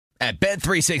At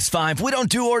Bet365, we don't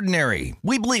do ordinary.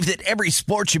 We believe that every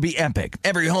sport should be epic.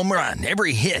 Every home run,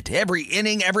 every hit, every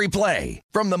inning, every play.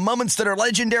 From the moments that are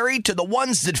legendary to the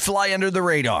ones that fly under the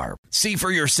radar. See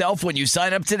for yourself when you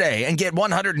sign up today and get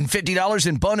 $150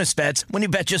 in bonus bets when you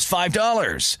bet just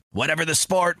 $5. Whatever the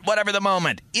sport, whatever the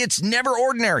moment, it's never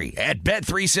ordinary at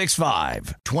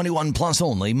Bet365. 21 plus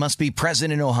only. Must be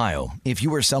present in Ohio. If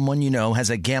you or someone you know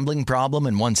has a gambling problem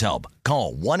and wants help,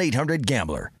 call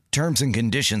 1-800-GAMBLER. Terms and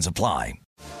conditions apply.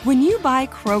 When you buy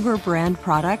Kroger brand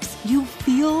products, you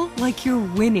feel like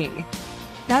you're winning.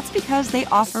 That's because they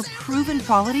offer proven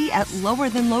quality at lower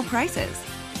than low prices.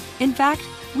 In fact,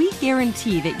 we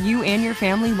guarantee that you and your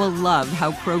family will love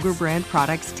how Kroger brand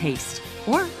products taste,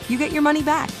 or you get your money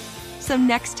back. So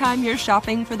next time you're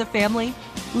shopping for the family,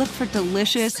 look for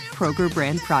delicious Kroger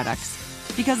brand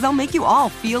products, because they'll make you all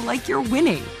feel like you're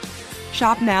winning.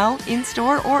 Shop now,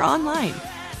 in-store, or online.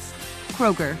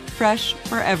 Kroger, fresh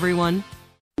for everyone.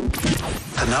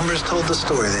 The numbers told the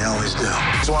story, they always do.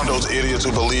 It's one of those idiots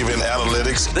who believe in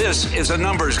analytics. This is a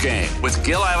numbers game with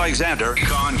Gil Alexander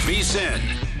on VSiN.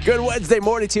 Good Wednesday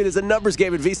morning to you. It's a numbers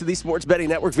game at VSiN, the Sports Betting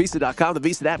Network, VSiN.com, the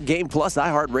VSiN app, Game Plus,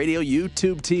 iHeartRadio,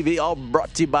 YouTube TV, all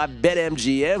brought to you by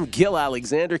BetMGM. Gil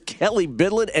Alexander, Kelly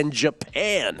Bidlin, and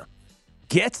Japan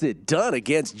gets it done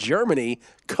against Germany.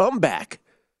 Comeback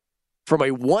from a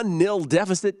 1-0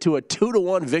 deficit to a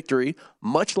 2-1 victory,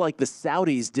 much like the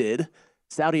Saudis did.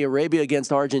 Saudi Arabia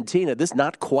against Argentina. This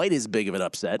not quite as big of an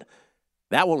upset.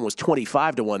 That one was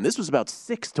 25-1. This was about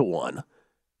 6-1.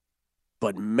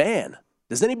 But man,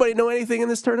 does anybody know anything in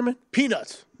this tournament?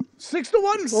 Peanuts.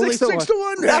 6-1? Only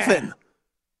 6-1? Nothing.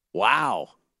 Wow.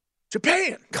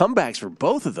 Japan. Comebacks for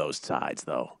both of those sides,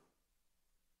 though.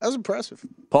 That was impressive.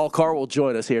 Paul Carr will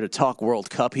join us here to talk World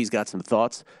Cup. He's got some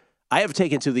thoughts. I have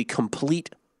taken to the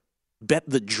complete bet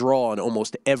the draw on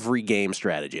almost every game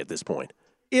strategy at this point.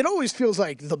 It always feels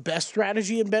like the best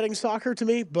strategy in betting soccer to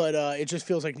me, but it just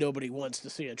feels like nobody wants to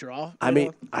see a draw. I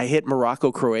mean, I hit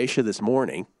Morocco-Croatia this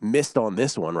morning, missed on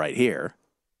this one right here.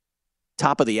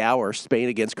 Top of the hour, Spain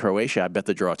against Croatia, I bet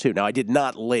the draw too. Now, I did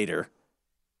not later.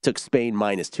 Took Spain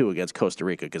 -2 against Costa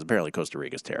Rica because apparently Costa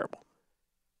Rica is terrible.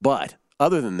 But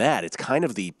other than that, it's kind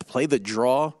of the play the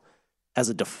draw as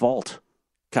a default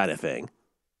kind of thing.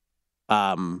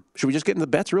 Should we just get into the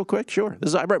bets real quick? Sure.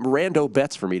 I brought rando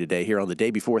bets for me today here on the day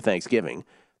before Thanksgiving.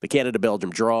 The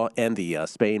Canada-Belgium draw and the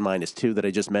Spain -2 that I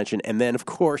just mentioned. And then, of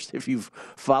course, if you've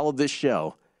followed this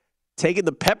show, taking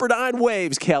the Pepperdine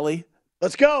Waves, Kelly.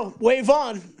 Let's go. Wave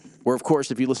on. Where, of course,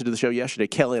 if you listened to the show yesterday,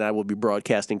 Kelly and I will be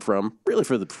broadcasting from really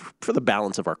for the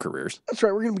balance of our careers. That's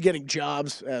right. We're going to be getting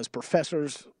jobs as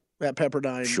professors at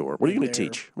Pepperdine. Sure. What are you going to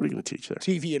teach? What are you going to teach there?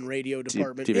 TV and radio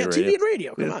department. TV and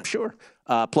radio. Come on. Sure.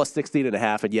 Plus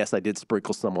 16.5. And yes, I did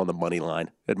sprinkle some on the money line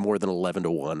at more than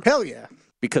 11-1. Hell yeah.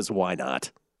 Because why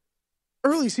not?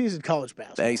 Early season college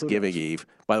basketball. Thanksgiving Eve.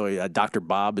 By the way, Dr.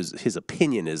 Bob, his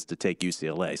opinion is to take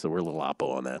UCLA, so we're a little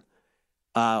oppo on that.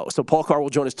 So Paul Carr will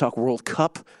join us to talk World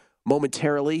Cup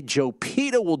momentarily. Joe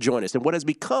Pita will join us. And what has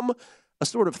become a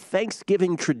sort of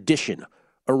Thanksgiving tradition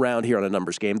around here on a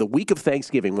numbers game, the week of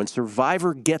Thanksgiving when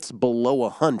Survivor gets below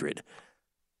 100,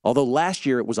 although last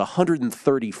year it was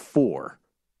 134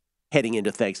 heading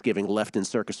into Thanksgiving left in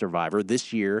Circa Survivor.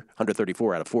 This year,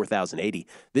 134 out of 4,080.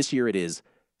 This year it is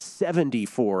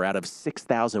 74 out of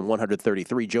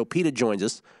 6,133. Joe Pita joins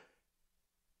us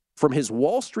from his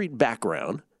Wall Street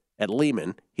background at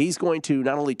Lehman. He's going to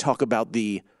not only talk about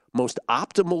the most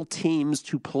optimal teams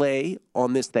to play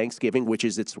on this Thanksgiving, which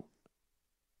is its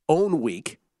own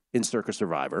week in Circa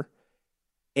Survivor,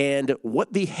 and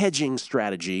what the hedging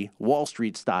strategy, Wall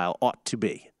Street style, ought to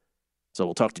be. So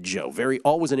we'll talk to Joe.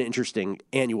 Always an interesting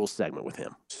annual segment with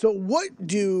him. So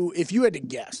if you had to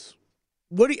guess,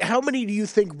 how many do you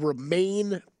think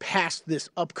remain past this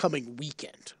upcoming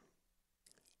weekend?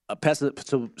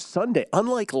 So Sunday,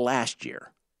 unlike last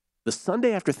year, the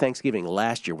Sunday after Thanksgiving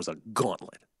last year was a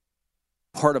gauntlet,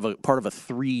 part of a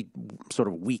 3 sort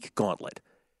of week gauntlet.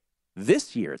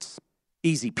 This year, it's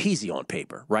easy peasy on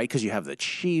paper, right? Because you have the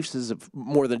Chiefs as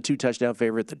more than 2 touchdown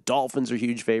favorite. The Dolphins are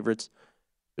huge favorites.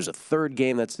 There's a third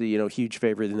game that's the huge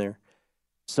favorite in there.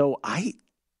 So I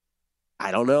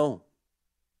don't know.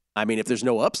 I mean, if there's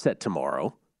no upset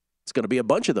tomorrow, it's going to be a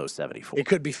bunch of those 74. It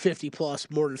could be 50 plus,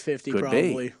 more than 50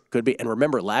 probably. Could be. And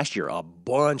remember, last year, a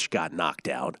bunch got knocked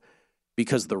out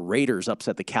because the Raiders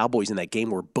upset the Cowboys in that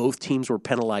game where both teams were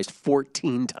penalized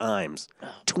 14 times,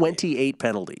 28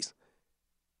 penalties.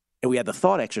 And we had the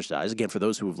thought exercise, again, for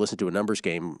those who have listened to a numbers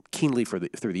game keenly through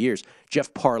the years,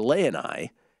 Jeff Parlay and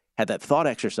I had that thought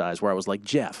exercise where I was like,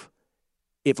 Jeff,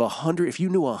 if you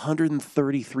knew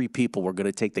 133 people were going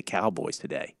to take the Cowboys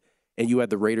today, and you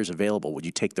had the Raiders available, would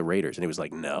you take the Raiders? And he was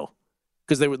like, no.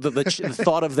 Because the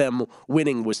thought of them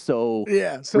winning was so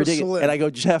ridiculous. Slim. And I go,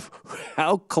 Jeff,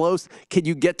 how close can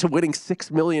you get to winning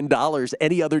 $6 million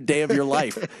any other day of your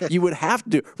life? You would have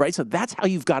to, right? So that's how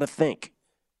you've got to think.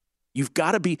 You've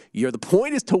got to be, the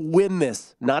point is to win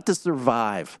this, not to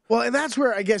survive. Well, and that's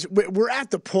where I guess we're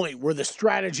at the point where the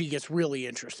strategy gets really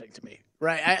interesting to me,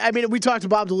 right? I mean, we talked to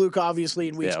Bob DeLuca, obviously,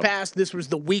 in weeks past. This was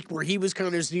the week where he was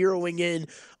kind of zeroing in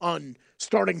on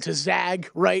starting to zag,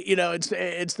 right?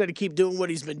 Instead of keep doing what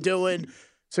he's been doing.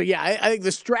 So, yeah, I think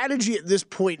the strategy at this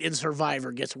point in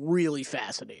Survivor gets really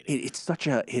fascinating.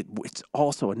 It's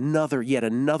also yet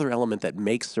another element that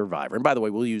makes Survivor. And by the way,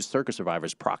 we'll use Circa Survivor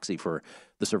as proxy for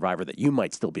the Survivor that you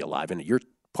might still be alive in your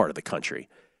part of the country.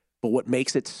 But what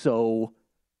makes it so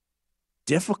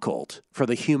difficult for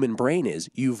the human brain is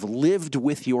you've lived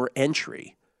with your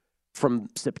entry from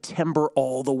September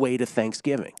all the way to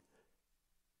Thanksgiving.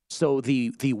 So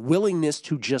the willingness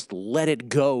to just let it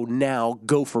go now,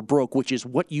 go for broke, which is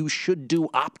what you should do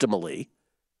optimally,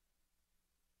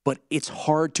 but it's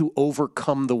hard to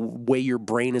overcome the way your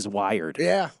brain is wired.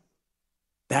 Yeah.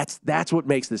 That's what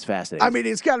makes this fascinating. I mean,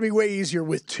 it's got to be way easier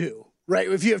with two, right?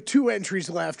 If you have 2 entries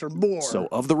left or more. So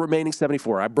of the remaining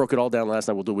 74, I broke it all down last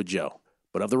night, we'll do it with Joe.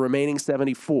 But of the remaining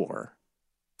 74,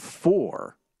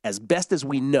 4, as best as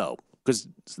we know, because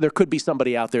there could be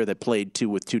somebody out there that played 2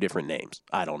 with 2 different names.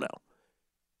 I don't know.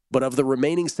 But of the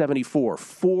remaining 74,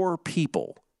 4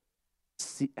 people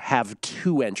have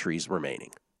 2 entries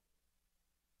remaining.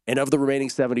 And of the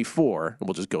remaining 74, and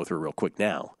we'll just go through real quick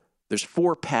now, there's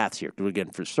 4 paths here.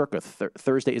 Again, for Circa,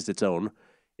 Thursday is its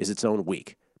own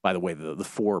week. By the way, the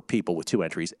 4 people with 2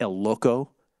 entries, El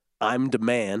Loco, I'm the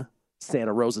Man,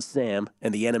 Santa Rosa Sam,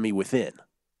 and The Enemy Within.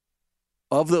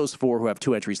 Of those 4 who have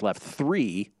 2 entries left,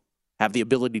 3 have the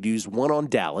ability to use 1 on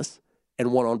Dallas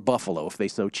and 1 on Buffalo if they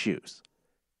so choose.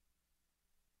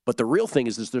 But the real thing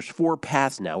is there's 4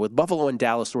 paths now, with Buffalo and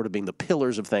Dallas sort of being the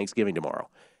pillars of Thanksgiving tomorrow.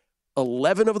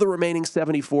 11 of the remaining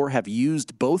 74 have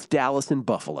used both Dallas and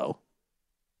Buffalo.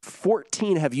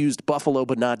 14 have used Buffalo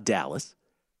but not Dallas.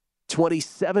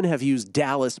 27 have used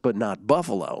Dallas but not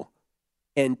Buffalo.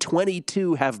 And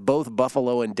 22 have both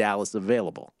Buffalo and Dallas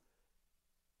available.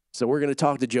 So we're going to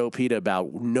talk to Joe Peta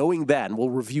about knowing that, and we'll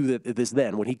review this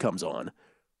then when he comes on.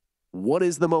 What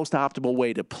is the most optimal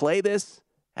way to play this?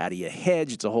 How do you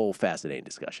hedge? It's a whole fascinating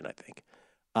discussion, I think.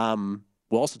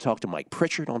 We'll also talk to Mike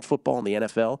Pritchard on football in the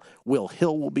NFL. Will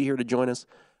Hill will be here to join us.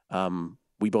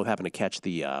 We both happen to catch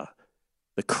the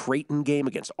Creighton game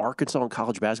against Arkansas in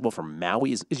college basketball from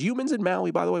Maui. Is Humans in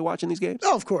Maui, by the way, watching these games?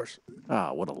 Oh, of course.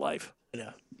 Ah, what a life.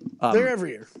 Yeah. They're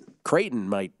every year. Creighton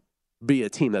might be a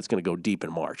team that's going to go deep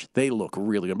in March. They look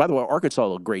really good. By the way, Arkansas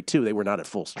looked great, too. They were not at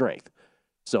full strength.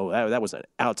 So that was an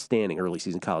outstanding early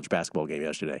season college basketball game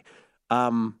yesterday.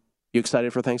 You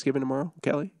excited for Thanksgiving tomorrow,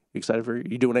 Kelly? You excited for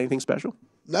you doing anything special?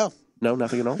 No. No,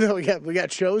 nothing at all? No, we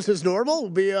got shows as normal.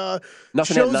 We'll be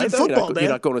nothing shows at night, and football, man.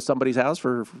 You're not going to somebody's house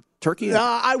for turkey?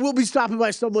 I will be stopping by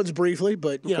someone's briefly,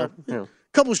 but, you know.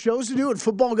 Couple shows to do and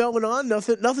football going on.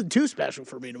 Nothing too special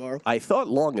for me tomorrow. I thought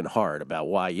long and hard about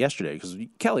why yesterday, because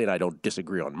Kelly and I don't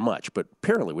disagree on much, but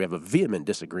apparently we have a vehement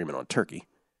disagreement on turkey.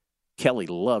 Kelly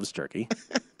loves turkey.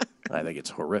 I think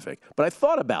it's horrific. But I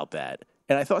thought about that,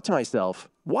 and I thought to myself,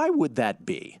 why would that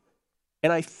be?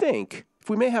 And I think, if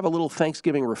we may have a little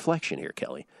Thanksgiving reflection here,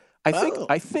 Kelly,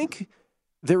 I think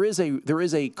there is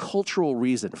a cultural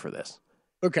reason for this.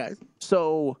 Okay.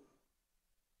 So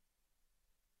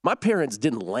my parents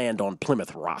didn't land on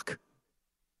Plymouth Rock.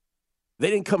 They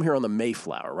didn't come here on the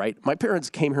Mayflower, right? My parents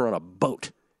came here on a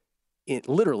boat,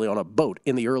 literally on a boat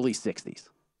in the early 60s.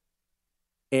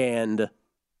 And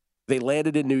they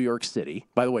landed in New York City.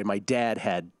 By the way, my dad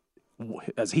had,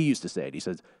 as he used to say it, he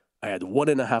says, I had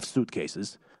 1.5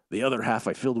 suitcases. The other half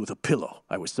I filled with a pillow.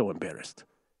 I was so embarrassed.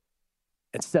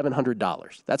 And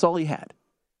 $700. That's all he had.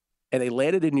 And they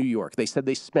landed in New York. They said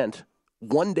they spent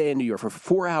one day in New York for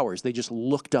 4 hours. They just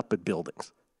looked up at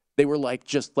buildings. They were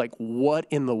just like, what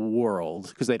in the world?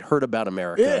 Because they'd heard about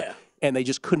America. Yeah. And they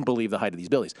just couldn't believe the height of these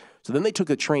buildings. So then they took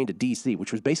a train to D.C.,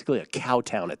 which was basically a cow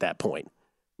town at that point.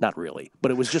 Not really.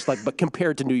 But it was just but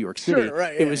compared to New York City, sure,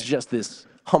 right, it was just this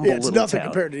humble little town. It's nothing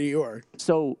compared to New York.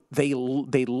 So they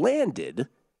landed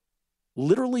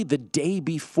literally the day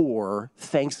before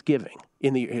Thanksgiving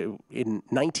in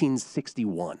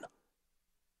 1961.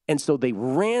 And so they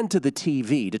ran to the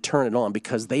TV to turn it on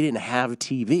because they didn't have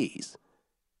TVs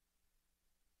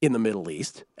in the Middle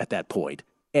East at that point.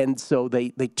 And so they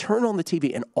turned on the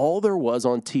TV, and all there was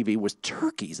on TV was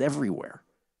turkeys everywhere,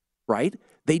 right?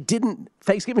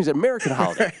 Thanksgiving's an American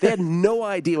holiday. They had no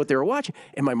idea what they were watching.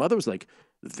 And my mother was like,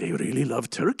 they really love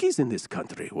turkeys in this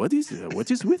country. What is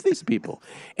with these people?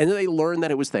 And then they learned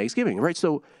that it was Thanksgiving, right?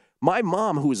 So my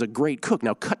mom, who was a great cook,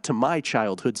 now cut to my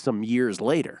childhood some years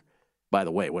later. By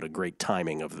the way, what a great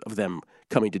timing of them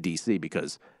coming to D.C.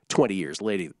 because 20 years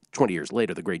later,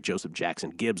 the great Joseph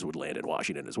Jackson Gibbs would land in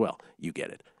Washington as well. You get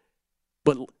it.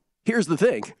 But here's the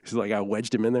thing. It's like I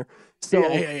wedged him in there. So,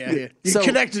 yeah. You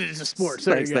connected it to sports.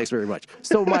 Thanks very much.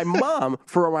 So my mom,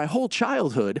 for my whole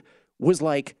childhood, was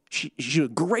like, she's a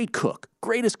great cook,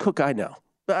 greatest cook I know.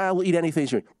 I'll eat anything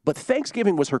she wants. But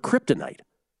Thanksgiving was her kryptonite.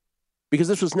 Because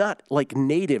this was not like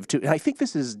native to, and I think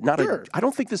this is not I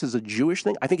don't think this is a Jewish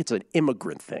thing. I think it's an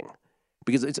immigrant thing.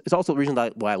 Because it's also the reason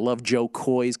why I love Joe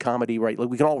Coy's comedy, right? Like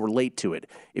we can all relate to it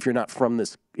if you're not from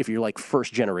this, if you're like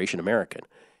first generation American.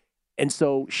 And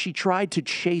so she tried to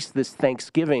chase this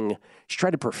Thanksgiving. She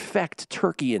tried to perfect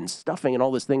turkey and stuffing and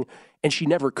all this thing, and she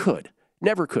never could.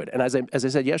 Never could. And as I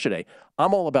said yesterday,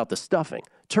 I'm all about the stuffing.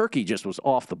 Turkey just was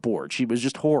off the board. She was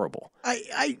just horrible.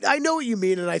 I know what you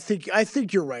mean, and I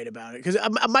think you're right about it. Because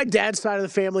my dad's side of the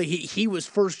family, he was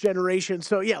first generation.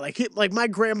 So yeah, like my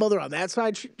grandmother on that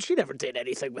side, she never did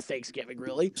anything with Thanksgiving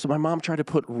really. So my mom tried to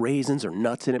put raisins or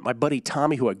nuts in it. My buddy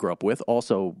Tommy, who I grew up with,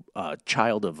 also a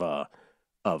child of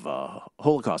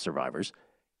Holocaust survivors.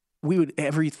 We would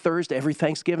every Thursday, every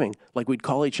Thanksgiving, like we'd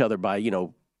call each other by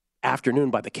afternoon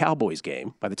by the Cowboys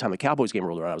game. By the time the Cowboys game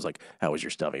rolled around, I was like, how was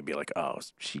your stuffing? He'd be like, oh,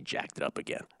 she jacked it up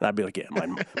again. And I'd be like, yeah,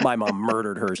 my mom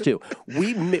murdered hers too.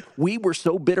 We were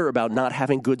so bitter about not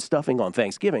having good stuffing on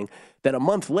Thanksgiving that a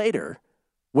month later,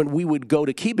 when we would go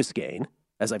to Key Biscayne,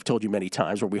 as I've told you many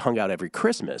times, where we hung out every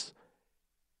Christmas,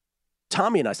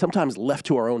 Tommy and I sometimes left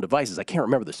to our own devices. I can't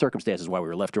remember the circumstances why we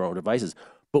were left to our own devices,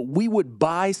 but we would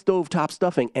buy stovetop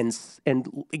stuffing and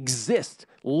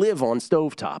live on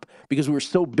stovetop because we were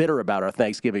so bitter about our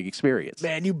Thanksgiving experience.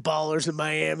 Man, you ballers in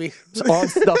Miami. On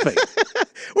stuffing.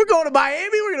 We're going to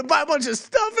Miami. We're going to buy a bunch of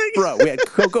stuffing. Bro, we had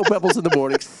Cocoa Pebbles in the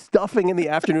morning, stuffing in the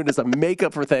afternoon as a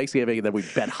makeup for Thanksgiving, and then we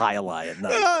bet Jai-Alai at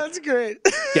night. Oh, that's great.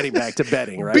 Getting back to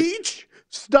betting, right? Beach,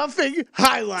 stuffing,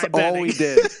 Jai-Alai betting. All we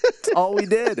did. That's all we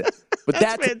did. But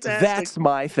that's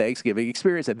my Thanksgiving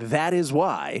experience, and that is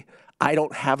why I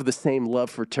don't have the same love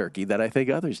for turkey that I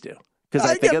think others do. Because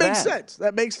I think that makes sense.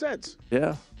 That makes sense.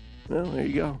 Yeah. Well, there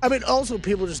you go. I mean, also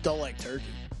people just don't like turkey.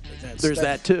 There's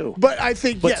that too. But I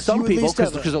think some people,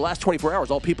 because the last 24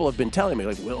 hours, all people have been telling me,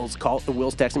 like Will's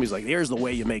texting me, he's like, "Here's the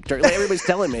way you make turkey." Like, everybody's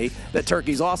telling me that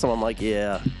turkey's awesome. I'm like,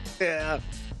 yeah.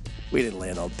 We didn't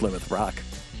land on Plymouth Rock.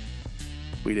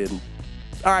 We didn't.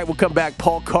 All right, we'll come back.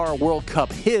 Paul Carr, World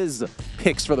Cup, his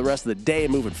picks for the rest of the day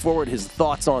and moving forward, his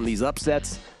thoughts on these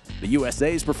upsets, the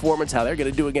USA's performance, how they're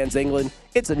going to do against England.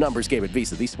 It's a numbers game at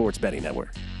Visa, the Sports Betting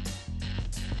Network.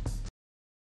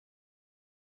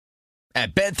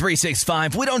 At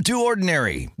Bet365, we don't do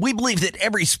ordinary. We believe that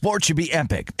every sport should be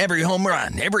epic. Every home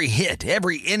run, every hit,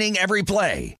 every inning, every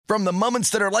play. From the moments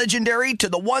that are legendary to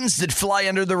the ones that fly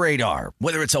under the radar.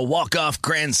 Whether it's a walk-off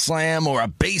grand slam or a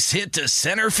base hit to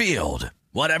center field.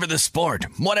 Whatever the sport,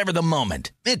 whatever the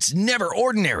moment, it's never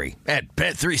ordinary at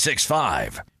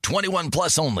Bet365. 21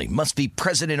 plus only. Must be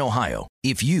present in Ohio.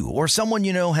 If you or someone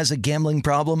you know has a gambling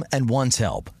problem and wants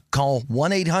help, call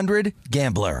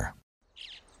 1-800-GAMBLER.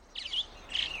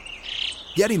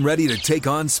 Getting ready to take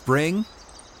on spring?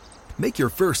 Make your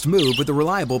first move with the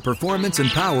reliable performance and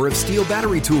power of Steel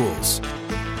battery tools.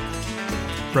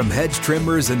 From hedge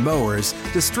trimmers and mowers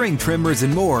to string trimmers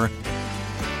and more,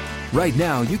 right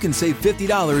now you can save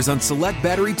 $50 on select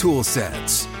battery tool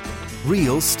sets.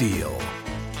 Real Steel.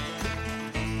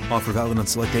 Offer valid on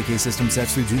select AK system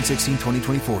sets through June 16,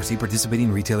 2024. See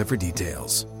participating retailer for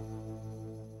details.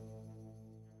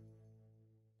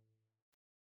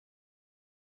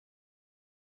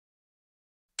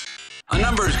 A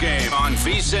numbers game on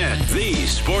VSiN, the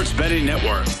Sports Betting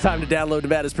Network. It's time to download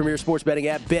Nevada's premier sports betting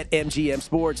app, BetMGM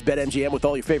Sports. BetMGM with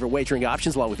all your favorite wagering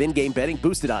options, along with in-game betting,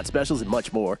 boosted odds specials, and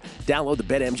much more. Download the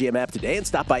BetMGM app today and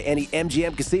stop by any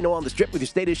MGM casino on the Strip with your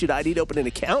state-issued ID to open an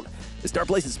account. And start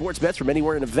placing sports bets from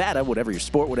anywhere in Nevada. Whatever your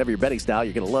sport, whatever your betting style,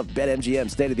 you're going to love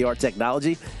BetMGM's state-of-the-art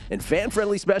technology and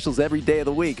fan-friendly specials every day of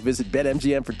the week. Visit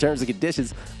BetMGM for terms and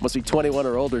conditions. Must be 21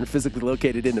 or older and physically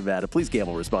located in Nevada. Please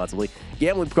gamble responsibly.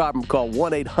 Gambling problem, call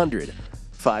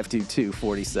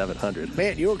 1-800-522-4700.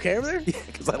 Man, you okay over there? Yeah,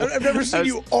 because I've never seen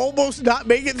you almost not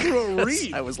make it through a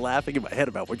read. I was laughing in my head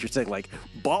about what you're saying, like,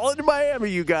 balling to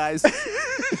Miami, you guys.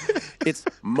 It's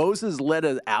Moses led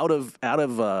us out of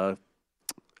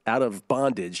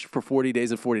bondage for 40 days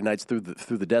and 40 nights through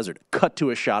the desert. Cut to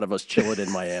a shot of us chilling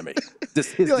in Miami.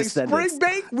 You're like, spring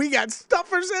bake, we got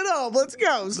stuffers at home. Let's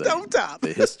go, stovetop.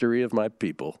 The history of my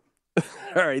people.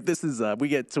 All right, this is we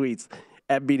get tweets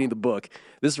at Beating the Book.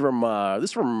 This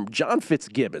is from John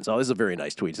Fitzgibbons. Oh, this is a very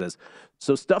nice tweet. It says,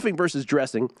 so stuffing versus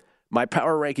dressing. My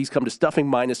power rankings come to stuffing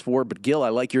 -4, but Gil, I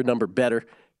like your number better.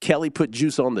 Kelly put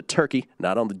juice on the turkey,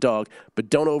 not on the dog, but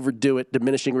don't overdo it.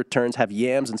 Diminishing returns. Have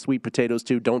yams and sweet potatoes,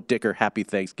 too. Don't dicker. Happy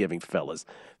Thanksgiving, fellas.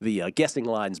 The guessing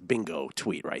lines bingo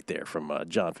tweet right there from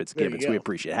John Fitzgibbons. We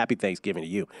appreciate it. Happy Thanksgiving to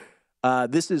you.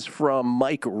 This is from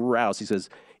Mike Rouse. He says,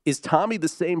 is Tommy the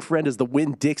same friend as the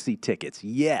Winn-Dixie tickets?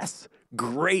 Yes.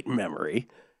 Great memory.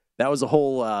 That was a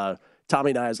whole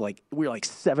Tommy and I we were like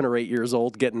 7 or 8 years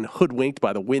old getting hoodwinked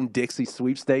by the Winn-Dixie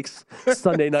sweepstakes,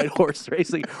 Sunday night horse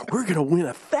racing. We're going to win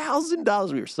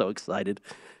 $1,000. We were so excited.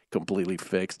 Completely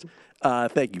fixed.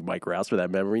 Thank you, Mike Rouse, for that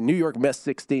memory. New York Mess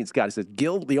 16, Scotty says,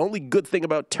 Gil, the only good thing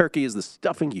about turkey is the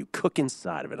stuffing you cook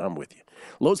inside of it. I'm with you.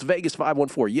 Los Vegas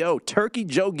 514, yo, Turkey,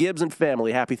 Joe Gibbs and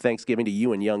family. Happy Thanksgiving to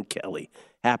you and young Kelly.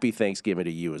 Happy Thanksgiving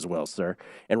to you as well, sir.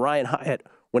 And Ryan Hyatt,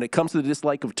 when it comes to the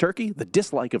dislike of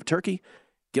turkey,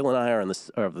 Gil and I are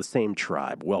of the same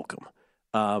tribe. Welcome.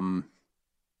 And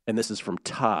this is from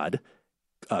Todd,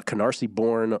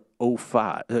 Canarsie-born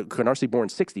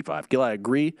 65. Gil, I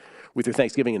agree with your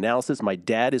Thanksgiving analysis. My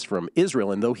dad is from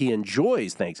Israel, and though he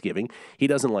enjoys Thanksgiving, he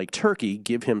doesn't like turkey.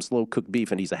 Give him slow-cooked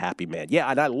beef, and he's a happy man. Yeah,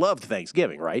 and I loved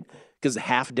Thanksgiving, right? Because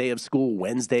half day of school,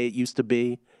 Wednesday it used to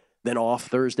be, then off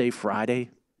Thursday,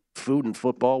 Friday. Food and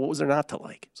football. What was there not to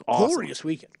like? It was awesome. Glorious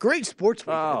weekend. Great sports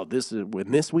weekend. Oh,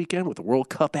 this weekend with the World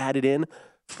Cup added in,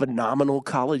 phenomenal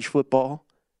college football.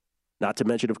 Not to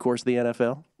mention, of course, the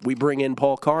NFL. We bring in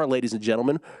Paul Carr, ladies and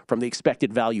gentlemen, from the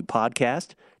Expected Value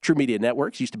podcast, True Media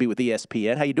Networks. Used to be with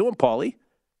ESPN. How you doing, Paulie?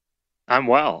 I'm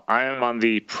well. I am on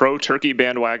the pro turkey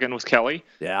bandwagon with Kelly.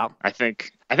 Yeah. I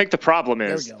think the problem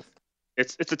is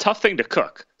it's a tough thing to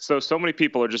cook. So many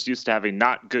people are just used to having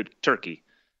not good turkey.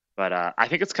 But I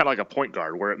think it's kind of like a point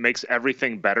guard where it makes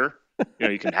everything better.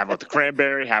 You can have it with the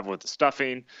cranberry, have it with the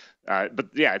stuffing. But,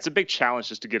 yeah, it's a big challenge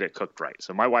just to get it cooked right.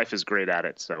 So my wife is great at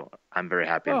it, so I'm very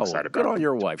happy and excited about it. Good on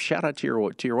your wife. Shout out to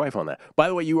your wife on that. By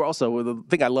the way, you also, the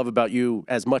thing I love about you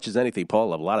as much as anything, Paul,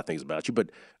 I love a lot of things about you,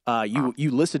 but you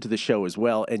listen to the show as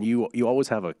well, and you always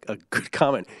have a good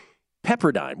comment.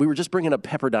 Pepperdine. We were just bringing up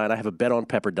Pepperdine. I have a bet on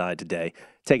Pepperdine today,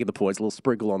 taking the points, a little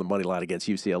sprinkle on the money line against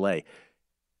UCLA.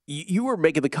 You were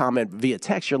making the comment via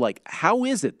text. You're like, how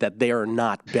is it that they are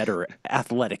not better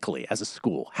athletically as a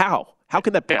school? How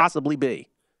can that possibly be?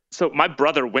 So my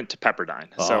brother went to Pepperdine.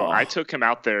 Oh. So I took him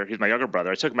out there. He's my younger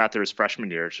brother. I took him out there his freshman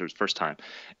year, so his first time.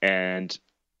 And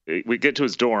we get to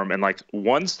his dorm, and like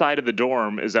one side of the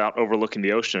dorm is out overlooking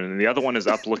the ocean, and the other one is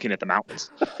up looking at the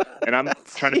mountains. And I'm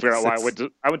trying to figure out why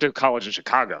I went to college in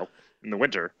Chicago in the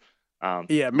winter.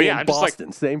 In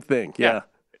Boston, same thing. Yeah.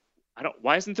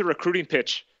 Why isn't the recruiting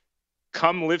pitch?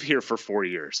 Come live here for 4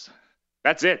 years.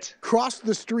 That's it. Cross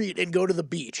the street and go to the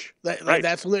beach. Right.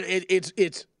 That's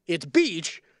it's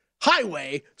beach,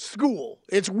 highway, school.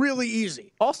 It's really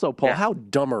easy. Also, Paul, how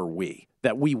dumb are we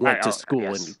that we went to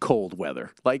school in cold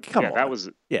weather? Like, come on. That was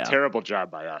a terrible job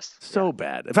by us. So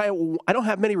bad. If I don't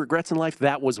have many regrets in life,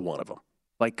 that was one of them.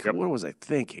 Like, what was I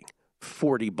thinking?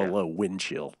 40 below wind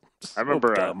chill. I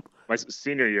remember my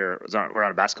senior year, we're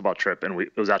on a basketball trip, and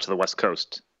it was out to the West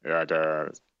Coast,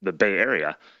 the Bay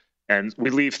Area. And we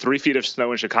leave 3 feet of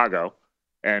snow in Chicago,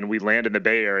 and we land in the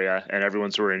Bay Area, and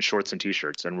everyone's wearing shorts and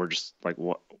T-shirts. And we're just like,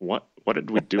 what did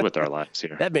we do with our lives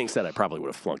here? That being said, I probably would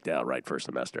have flunked out first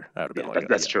semester. I would have been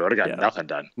that's true. I would have got nothing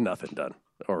done. Nothing done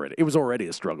already. It was already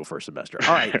a struggle first semester.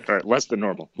 All right. All right, less than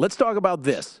normal. Let's talk about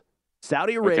this.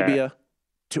 Saudi Arabia,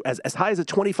 as high as a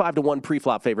 25-1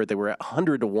 pre-flop favorite, they were at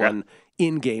 100-1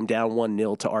 in-game, down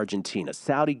 1-0 to Argentina.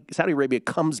 Saudi Arabia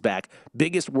comes back,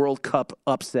 biggest World Cup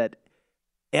upset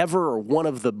ever, or one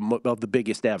of the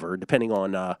biggest ever, depending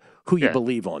on who you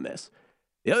believe on this.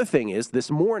 The other thing is, this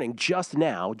morning, just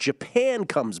now, Japan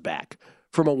comes back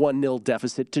from a 1-0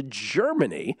 deficit to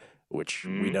Germany, which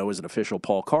we know is an official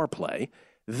Paul Carr play.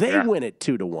 They win it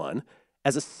 2-1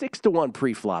 as a 6-1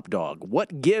 pre-flop dog.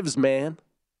 What gives, man?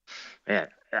 Man,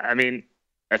 I mean,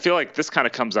 I feel like this kind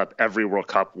of comes up every World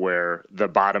Cup where the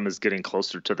bottom is getting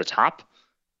closer to the top.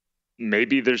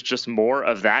 Maybe there's just more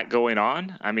of that going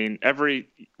on. I mean, every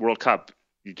World Cup,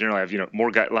 you generally have,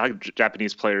 a lot of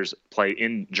Japanese players play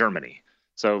in Germany.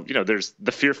 So, there's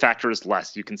the fear factor is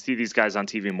less. You can see these guys on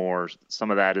TV more.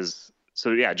 Some of that is,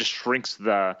 it just shrinks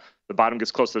the bottom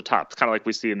gets close to the top. It's kind of like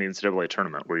we see in the NCAA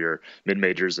tournament where your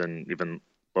mid-majors and even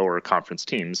lower conference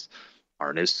teams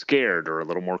aren't as scared or a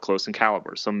little more close in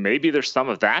caliber. So maybe there's some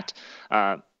of that.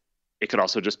 It could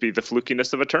also just be the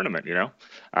flukiness of a tournament,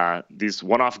 These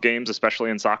one-off games,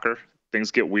 especially in soccer, things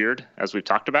get weird, as we've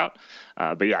talked about.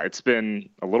 But it's been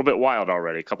a little bit wild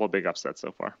already. A couple of big upsets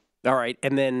so far. All right,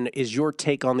 and then is your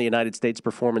take on the United States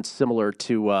performance similar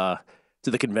to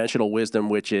the conventional wisdom,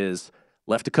 which is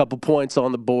left a couple points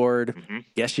on the board? Mm-hmm.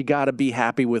 Guess you got to be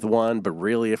happy with one, but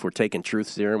really, if we're taking truth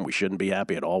serum, we shouldn't be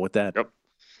happy at all with that. Yep.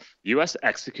 U.S.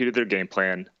 executed their game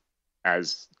plan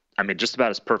just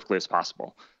about as perfectly as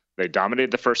possible. They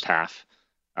dominated the first half,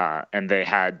 and they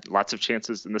had lots of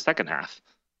chances in the second half.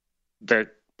 The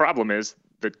problem is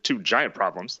the two giant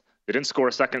problems. They didn't score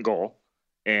a second goal,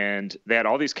 and they had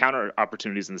all these counter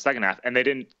opportunities in the second half, and they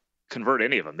didn't convert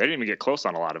any of them. They didn't even get close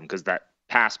on a lot of them because that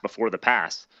pass before the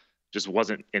pass just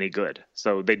wasn't any good.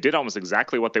 So they did almost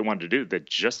exactly what they wanted to do. They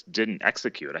just didn't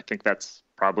execute. I think that's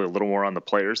probably a little more on the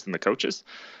players than the coaches,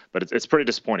 but it's pretty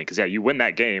disappointing because, you win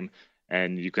that game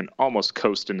and you can almost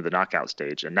coast into the knockout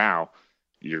stage. And now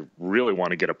you really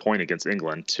want to get a point against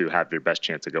England to have your best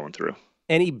chance of going through.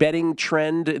 Any betting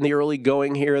trend in the early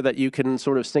going here that you can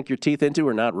sort of sink your teeth into,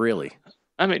 or not really?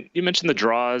 I mean, you mentioned the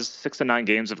draws. 6 to 9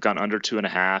 games have gone under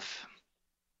 2.5.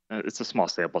 It's a small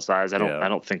sample size. I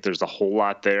don't think there's a whole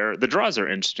lot there. The draws are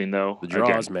interesting, though. The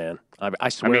draws, man. I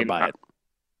swear by it.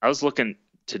 I was looking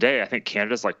today. I think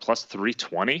Canada's like plus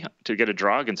 320 to get a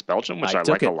draw against Belgium, which I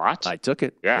like a lot. I took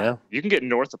it. Yeah. You can get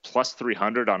north of plus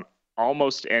 300 on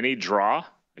almost any draw,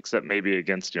 except maybe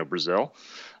against Brazil.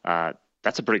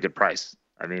 That's a pretty good price.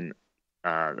 I mean,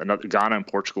 another Ghana and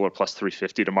Portugal are plus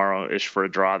 350 tomorrow-ish for a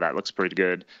draw. That looks pretty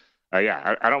good.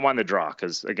 I don't mind the draw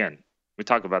because, again, we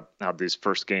talk about how these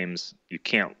first games you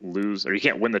can't lose or you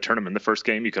can't win the tournament in the first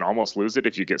game. You can almost lose it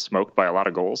if you get smoked by a lot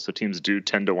of goals. So teams do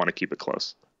tend to want to keep it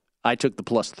close. I took the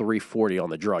plus 340 on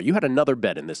the draw. You had another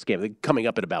bet in this game coming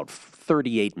up in about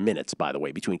 38 minutes, by the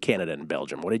way, between Canada and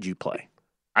Belgium. What did you play?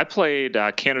 I played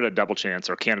Canada double chance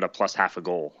or Canada plus half a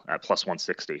goal at plus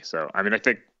 160. So, I mean, I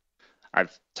think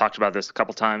I've talked about this a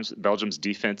couple times. Belgium's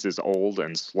defense is old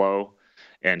and slow,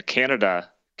 and Canada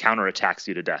counterattacks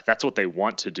you to death. That's what they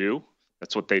want to do.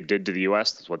 That's what they did to the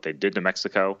U.S. That's what they did to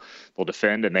Mexico. They'll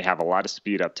defend, and they have a lot of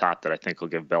speed up top that I think will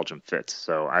give Belgium fits.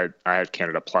 So I had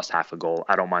Canada plus half a goal.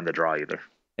 I don't mind the draw either.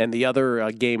 And the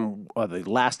other game, the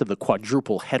last of the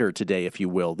quadruple header today, if you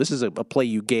will. This is a play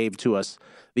you gave to us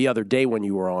the other day when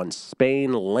you were on.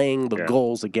 Spain laying the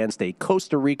goals against a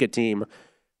Costa Rica team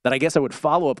that I guess I would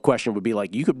follow-up question would be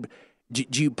like, do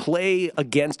you play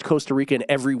against Costa Rica in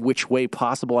every which way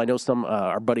possible? I know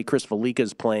our buddy Chris Felica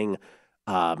is playing,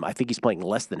 I think he's playing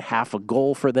less than half a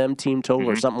goal for them, team total,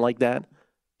 or something like that.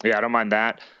 Yeah, I don't mind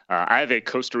that. I have a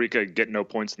Costa Rica get no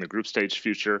points in the group stage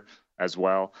future as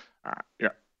well.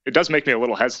 It does make me a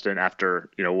little hesitant after,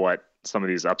 what some of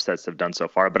these upsets have done so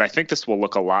far. But I think this will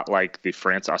look a lot like the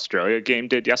France-Australia game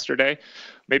did yesterday.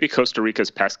 Maybe Costa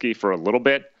Rica's pesky for a little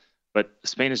bit, but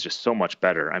Spain is just so much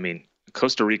better. I mean,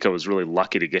 Costa Rica was really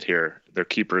lucky to get here. Their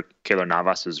keeper, Keylor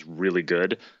Navas, is really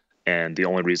good, and the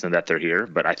only reason that they're here.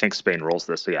 But I think Spain rolls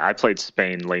this. So, yeah, I played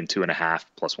Spain lane 2.5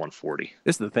 plus 140.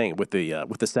 This is the thing with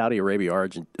the Saudi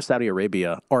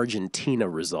Arabia Argentina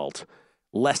result.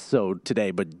 Less so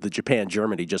today, but the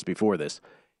Japan-Germany just before this.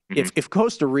 If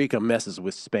Costa Rica messes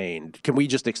with Spain, can we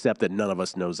just accept that none of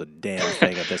us knows a damn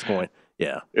thing at this point?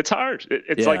 Yeah. It's hard.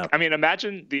 It's like, I mean,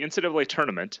 imagine the NCAA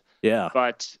tournament. Yeah.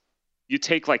 But you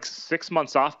take like 6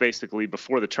 months off basically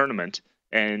before the tournament,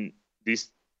 and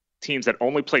these teams that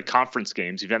only played conference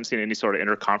games, you haven't seen any sort of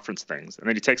interconference things, and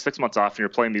then you take 6 months off and you're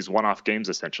playing these one-off games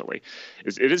essentially.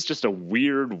 It is just a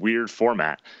weird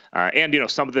format. And,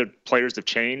 some of the players have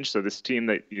changed. So this team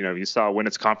that, you saw win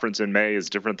its conference in May is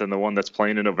different than the one that's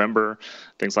playing in November,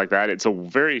 things like that. It's a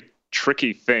very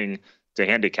tricky thing to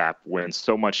handicap when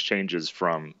so much changes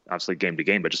from obviously game to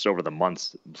game, but just over the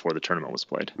months before the tournament was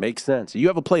played. Makes sense. You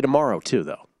have a play tomorrow too,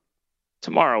 though.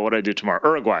 Tomorrow, what do I do tomorrow?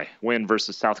 Uruguay win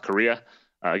versus South Korea.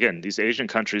 Again, these Asian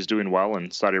countries doing well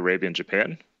in Saudi Arabia and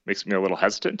Japan makes me a little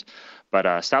hesitant.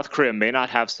 But South Korea may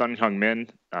not have Son Heung-min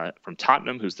from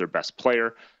Tottenham, who's their best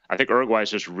player. I think Uruguay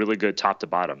is just really good top to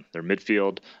bottom. Their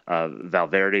midfield,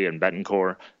 Valverde and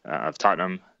Betancourt of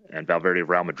Tottenham, and Valverde of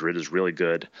Real Madrid is really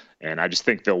good. And I just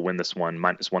think they'll win this one.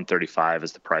 Minus 135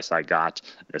 is the price I got,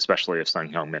 especially if Son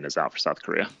Heung-min is out for South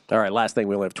Korea. All right, last thing.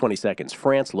 We only have 20 seconds.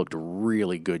 France looked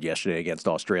really good yesterday against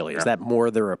Australia. Is that more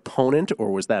their opponent,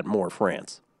 or was that more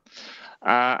France?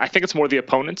 I think it's more the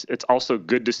opponent. It's also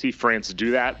good to see France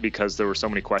do that because there were so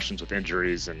many questions with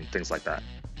injuries and things like that.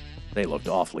 They looked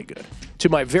awfully good. To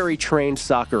my very trained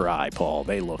soccer eye, Paul,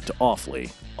 they looked awfully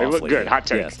look good. Good. Hot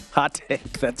take. Yes, hot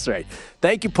take. That's right.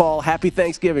 Thank you, Paul. Happy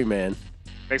Thanksgiving, man.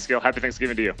 Thanks, Gil. Happy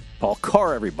Thanksgiving to you. Paul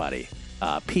Carr, everybody.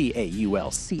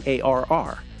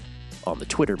 Paulcarr on the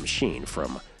Twitter machine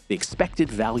from the Expected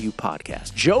Value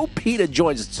Podcast. Joe Pita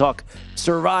joins us to talk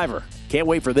Survivor. Can't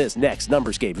wait for this. Next,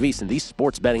 Numbers Game, VSiN, the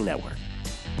Sports Betting Network.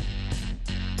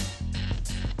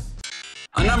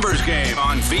 numbers game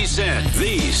on VSiN,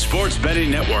 the Sports Betting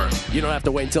Network. You don't have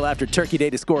to wait until after Turkey Day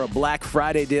to score a Black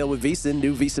Friday deal with VSiN.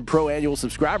 New VSiN Pro annual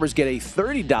subscribers get a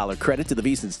 $30 credit to the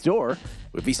VSiN store.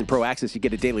 With VSiN Pro Access, you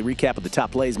get a daily recap of the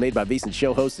top plays made by VSiN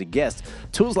show hosts and guests.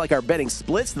 Tools like our betting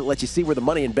splits that let you see where the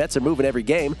money and bets are moving every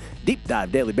game. Deep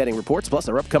dive daily betting reports, plus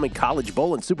our upcoming College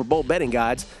Bowl and Super Bowl betting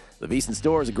guides. The VSiN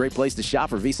store is a great place to shop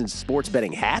for VSiN sports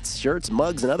betting hats, shirts,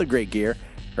 mugs, and other great gear.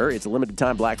 Hurry, it's a limited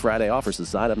time Black Friday offer, so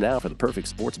sign up now for the perfect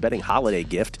sports betting holiday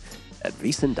gift at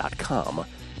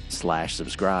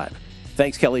VSiN.com/subscribe.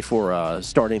 Thanks, Kelly, for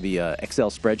starting the Excel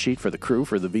spreadsheet for the crew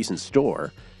for the VSiN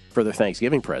store for their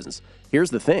Thanksgiving presents.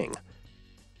 Here's the thing.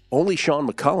 Only Sean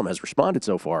McCollum has responded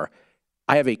so far.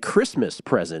 I have a Christmas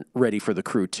present ready for the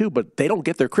crew, too, but they don't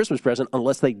get their Christmas present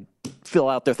unless they fill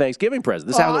out their Thanksgiving present.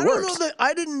 This is how it works.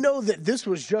 I didn't know that this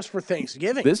was just for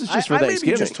Thanksgiving. This is just for Thanksgiving.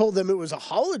 I maybe just told them it was a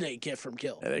holiday gift from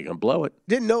Gil. And they're going to blow it.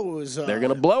 Didn't know it was... they're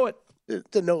going to blow it.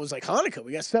 Didn't know it was like Hanukkah.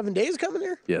 We got 7 days coming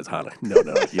here? Yeah, it's Hanukkah. No,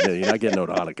 you're not getting no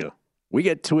to Hanukkah. We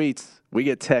get tweets. We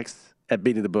get texts at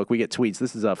Beating the Book. We get tweets.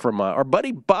 This is from our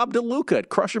buddy Bob DeLuca at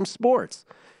Crush'em Sports.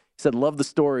 He said, love the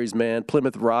stories, man.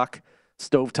 Plymouth Rock,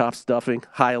 stovetop stuffing,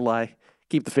 highlight.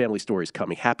 Keep the family stories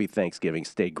coming. Happy Thanksgiving.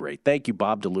 Stay great. Thank you,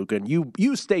 Bob DeLuca. And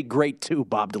you stay great, too,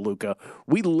 Bob DeLuca.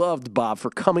 We loved Bob for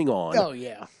coming on. Oh,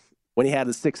 yeah. When he had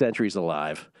the 6 entries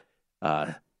alive.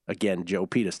 Again, Joe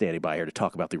Pita standing by here to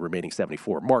talk about the remaining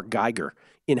 74. Mark Geiger,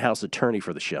 in-house attorney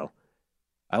for the show.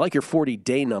 I like your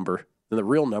 40-day number than the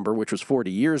real number, which was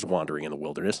 40 years wandering in the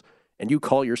wilderness. And you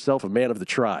call yourself a man of the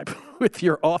tribe. With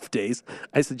your off days,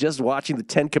 I suggest watching the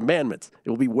 10 Commandments. It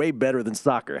will be way better than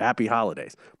soccer. Happy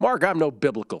holidays. Mark, I'm no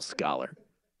biblical scholar.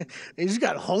 You just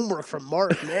got homework from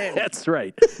Mark, man. That's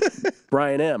right.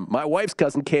 Brian M. My wife's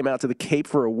cousin came out to the Cape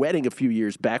for a wedding a few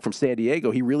years back from San Diego.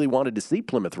 He really wanted to see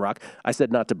Plymouth Rock. I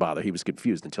said not to bother. He was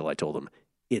confused until I told him,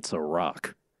 it's a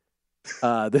rock.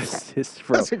 This is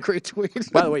from... That's a great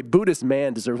tweet. By the way, Buddhist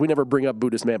Man deserves... We never bring up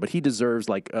Buddhist Man, but he deserves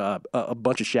like a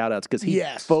bunch of shout-outs because he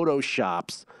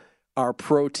photoshops our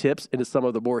pro tips into some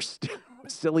of the more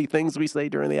silly things we say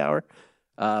during the hour.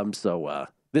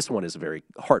 This one is very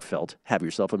heartfelt. Have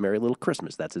yourself a merry little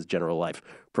Christmas. That's his general life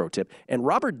pro tip. And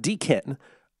Robert D. Kenton,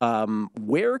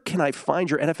 where can I find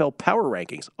your NFL power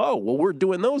rankings? Oh, well, we're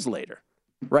doing those later,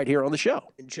 right here on the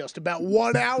show. In just about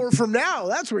 1 hour from now,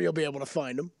 that's where you'll be able to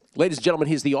find them. Ladies and gentlemen,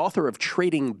 he's the author of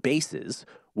Trading Bases,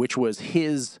 which was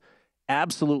his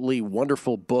absolutely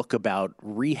wonderful book about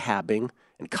rehabbing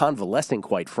and convalescing,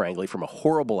 quite frankly, from a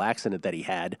horrible accident that he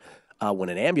had when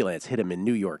an ambulance hit him in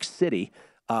New York City.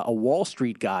 A Wall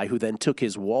Street guy who then took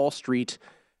his Wall Street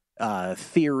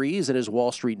theories and his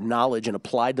Wall Street knowledge and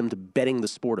applied them to betting the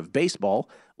sport of baseball.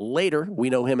 Later, we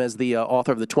know him as the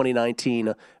author of the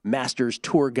 2019 Masters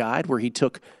Tour Guide, where he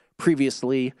took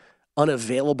previously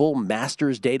unavailable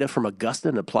Masters data from Augusta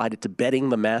and applied it to betting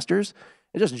the Masters.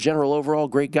 And just a general overall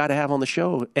great guy to have on the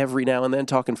show every now and then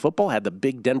talking football. Had the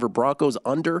big Denver Broncos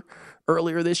under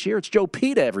earlier this year. It's Joe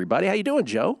Pita, everybody. How you doing,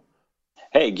 Joe?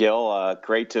 Hey, Gil.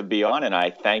 Great to be on, and I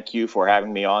thank you for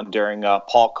having me on during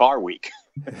Paul Carr week.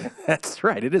 That's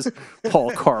right. It is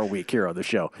Paul Carr week here on the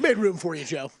show. Made room for you,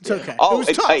 Joe. It's okay. Oh, it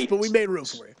was tough, but we made room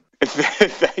for you.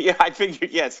 Yeah, I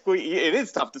figured, it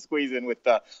is tough to squeeze in with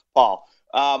Paul.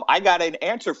 I got an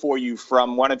answer for you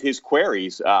from one of his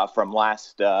queries from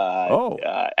last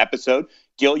episode.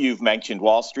 Gil, you've mentioned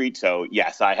Wall Street. So,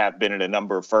 yes, I have been at a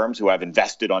number of firms who have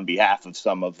invested on behalf of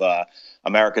some of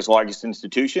America's largest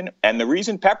institution. And the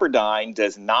reason Pepperdine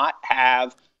does not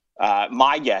have,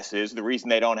 my guess is, the reason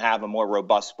they don't have a more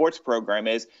robust sports program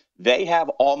is they have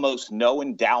almost no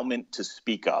endowment to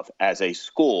speak of as a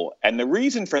school. And the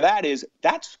reason for that is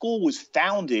that school was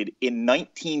founded in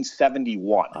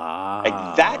 1971.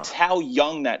 Like, that's how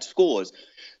young that school is.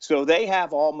 So they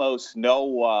have almost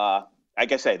no,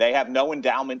 they have no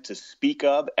endowment to speak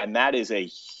of. And that is a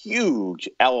huge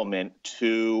element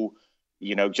to,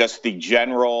 just the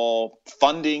general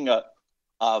funding of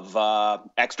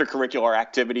extracurricular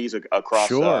activities across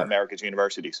America's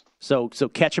universities. So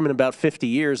catch them in about 50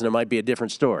 years, and it might be a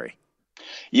different story.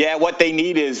 Yeah, what they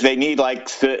need is like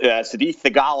Sadiq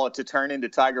Thagala to turn into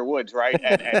Tiger Woods, right?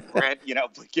 And grant,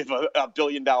 give a $1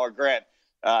 billion grant,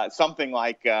 something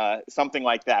like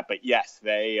that. But yes,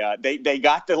 they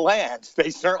got the land. They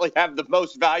certainly have the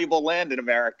most valuable land in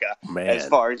America as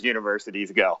far as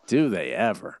universities go. Do they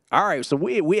ever? All right, so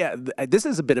we have, this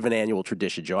is a bit of an annual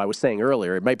tradition, Joe. I was saying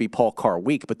earlier it might be Paul Carr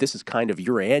week, but this is kind of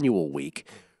your annual week,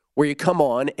 where you come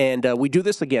on and we do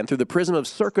this again through the prism of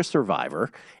Circa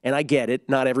Survivor. And I get it,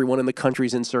 not everyone in the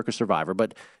country's in Circa Survivor,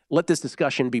 but let this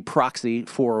discussion be proxy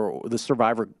for the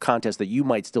Survivor contest that you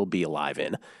might still be alive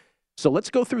in. So let's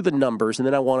go through the numbers, and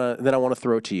then I want to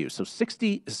throw it to you. So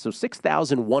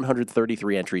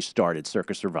 6,133 entries started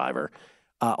Circa Survivor,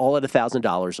 all at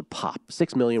 $1,000 a pop.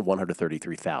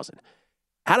 6,133,000.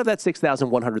 Out of that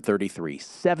 6,133,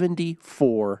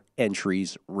 74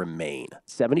 entries remain.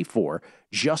 74,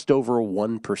 just over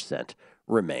 1%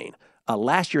 remain.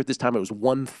 Last year at this time, it was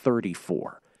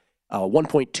 134.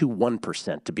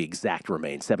 1.21% to be exact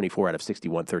remain, 74 out of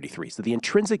 6,133. So the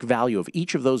intrinsic value of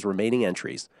each of those remaining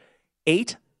entries,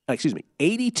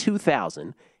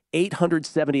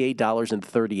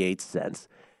 $82,878.38.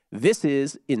 This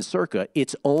is, in Circa,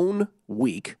 its own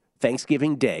week,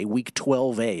 Thanksgiving Day, week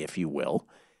 12A, if you will.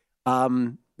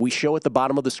 We show at the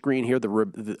bottom of the screen here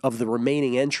of the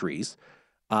remaining entries,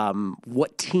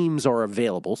 what teams are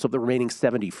available. So the remaining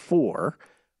 74,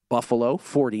 Buffalo,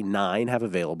 49 have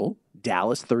available.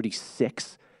 Dallas,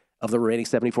 36 of the remaining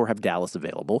 74 have Dallas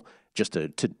available, just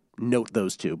to note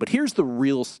those two. But here's the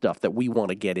real stuff that we want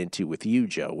to get into with you,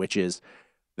 Joe, which is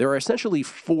there are essentially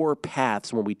four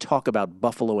paths when we talk about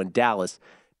Buffalo and Dallas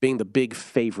being the big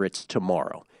favorites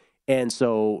tomorrow. And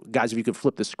so, guys, if you could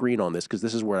flip the screen on this, because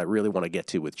this is where I really want to get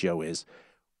to with Joe, is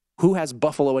who has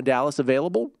Buffalo and Dallas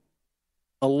available?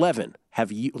 11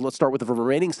 have let's start with the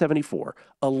remaining 74.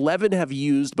 11 have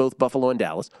used both Buffalo and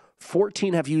Dallas.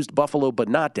 14 have used Buffalo but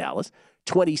not Dallas.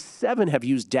 27 have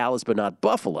used Dallas but not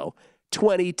Buffalo.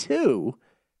 22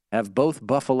 have both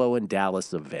Buffalo and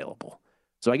Dallas available.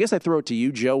 So I guess I throw it to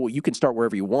you, Joe. You can start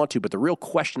wherever you want to, but the real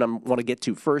question I want to get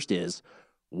to first is,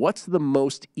 what's the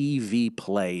most EV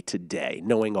play today,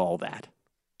 knowing all that?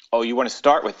 Oh, you want to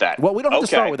start with that? Well, we don't have to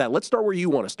start with that. Let's start where you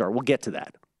want to start. We'll get to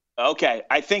that. Okay.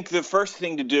 I think the first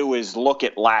thing to do is look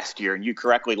at last year. And you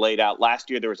correctly laid out last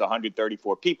year there was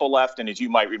 134 people left. And as you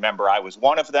might remember, I was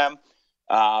one of them.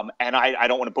 And I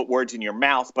don't want to put words in your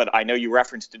mouth, but I know you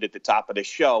referenced it at the top of the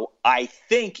show. I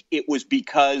think it was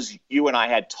because you and I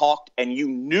had talked and you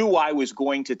knew I was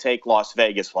going to take Las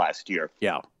Vegas last year.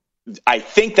 Yeah. I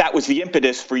think that was the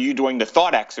impetus for you doing the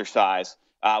thought exercise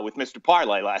with Mr.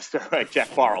 Parlay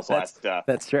Jeff Parles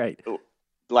That's right.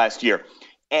 Last year.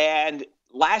 And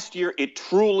last year, it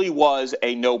truly was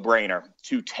a no-brainer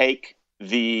to take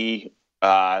the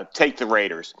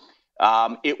Raiders.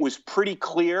 It was pretty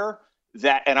clear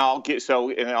that, and I'll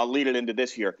lead it into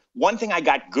this year. One thing I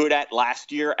got good at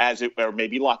last year, or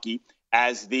maybe lucky,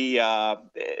 as the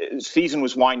season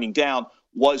was winding down,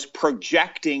 was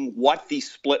projecting what the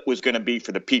split was going to be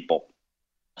for the people.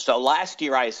 So last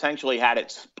year, I essentially had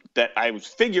it that I was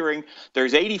figuring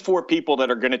there's 84 people that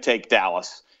are going to take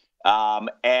Dallas.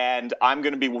 And I'm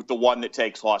going to be the one that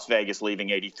takes Las Vegas, leaving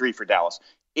 83 for Dallas.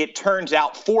 It turns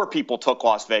out 4 people took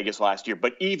Las Vegas last year,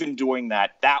 but even doing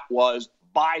that was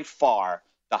by far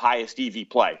the highest EV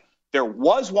play. There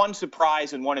was one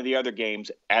surprise in one of the other games,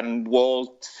 and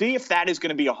we'll see if that is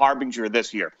going to be a harbinger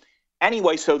this year.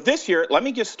 Anyway, so this year, let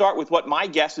me just start with what my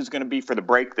guess is going to be for the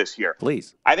break this year.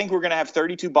 Please. I think we're going to have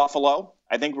 32 Buffalo.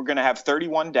 I think we're going to have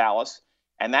 31 Dallas,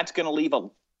 and that's going to leave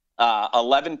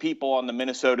 11 people on the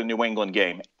Minnesota-New England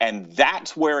game. And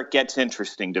that's where it gets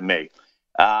interesting to me.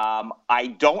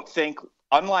 I don't think,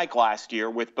 unlike last year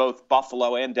with both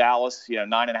Buffalo and Dallas,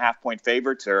 9.5-point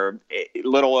favorites or a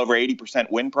little over 80%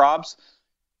 win probs,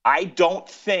 I don't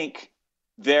think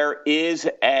there is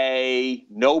a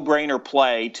no-brainer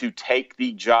play to take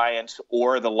the Giants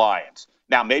or the Lions.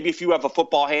 Now, maybe if you have a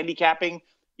football handicapping,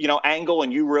 angle,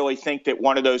 and you really think that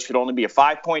one of those should only be a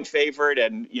 5-point favorite,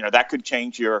 and that could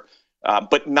change your.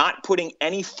 But not putting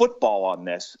any football on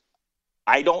this,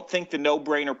 I don't think the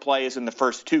no-brainer play is in the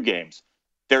first 2 games.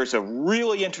 There's a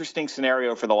really interesting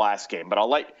scenario for the last game, but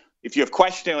if you have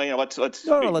questions,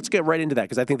 let's get right into that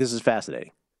because I think this is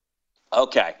fascinating.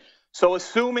 Okay. So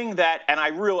assuming that, and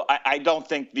I don't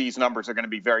think these numbers are going to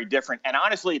be very different. And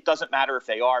honestly, it doesn't matter if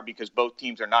they are because both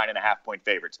teams are 9.5-point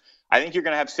favorites. I think you're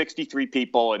going to have 63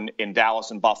 people in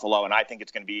Dallas and Buffalo, and I think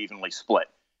it's going to be evenly split.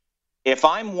 If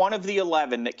I'm one of the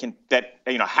 11 that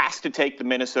has to take the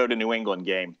Minnesota-New England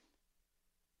game,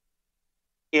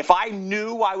 if I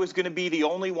knew I was going to be the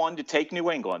only one to take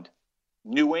New England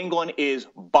is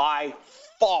by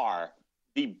far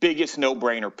the biggest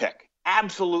no-brainer pick.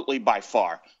 Absolutely by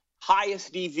far.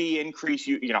 Highest EV increase,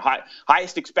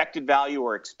 highest expected value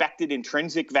or expected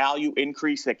intrinsic value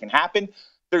increase that can happen.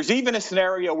 There's even a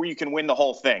scenario where you can win the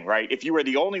whole thing, right? If you were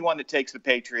the only one that takes the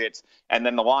Patriots and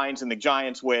then the Lions and the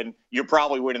Giants win, you're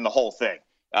probably winning the whole thing.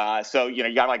 So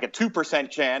you got like a 2%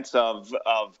 chance of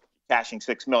cashing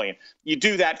 $6 million. You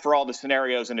do that for all the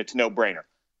scenarios, and it's no brainer.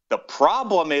 The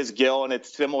problem is, Gil, and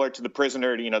it's similar to the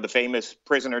prisoner, the famous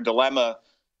prisoner dilemma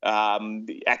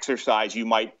exercise you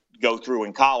might go through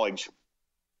in college,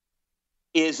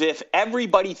 is if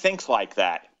everybody thinks like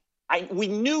that, we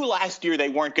knew last year they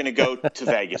weren't going to go to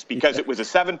Vegas because it was a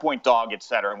 7-point dog, et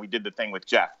cetera, and we did the thing with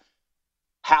Jeff.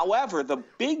 However,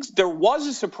 there was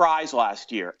a surprise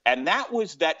last year, and that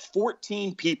was that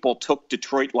 14 people took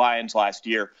Detroit Lions last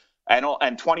year,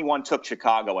 and 21 took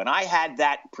Chicago, and I had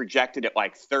that projected at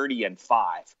like 30-5.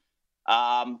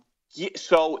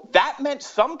 So that meant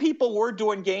some people were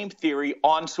doing game theory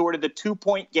on sort of the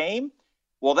 2-point game.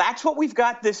 Well, that's what we've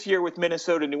got this year with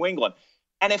Minnesota, New England.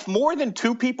 And if more than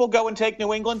 2 people go and take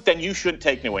New England, then you should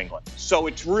take New England. So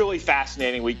it's really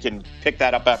fascinating. We can pick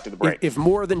that up after the break. If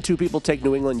more than 2 people take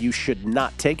New England, you should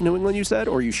not take New England, you said?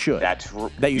 Or you should?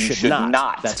 You should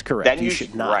not. That's correct. Then you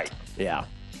should not. Right. Yeah,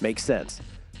 makes sense.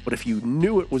 But if you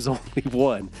knew it was only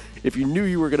one, if you knew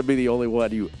you were going to be the only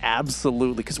one, you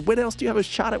absolutely – because when else do you have a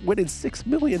shot at winning $6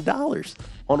 million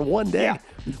on one day? Yeah.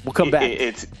 We'll come back.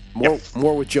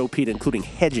 More with Joe Peta, including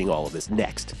hedging all of this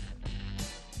next.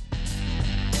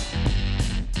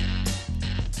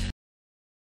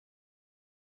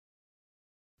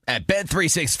 At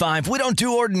Bet365, we don't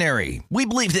do ordinary. We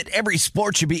believe that every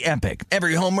sport should be epic.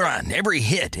 Every home run, every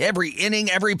hit, every inning,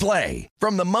 every play.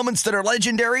 From the moments that are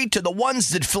legendary to the ones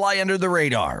that fly under the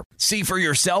radar. See for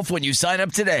yourself when you sign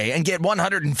up today and get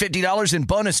 $150 in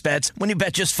bonus bets when you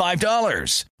bet just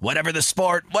 $5. Whatever the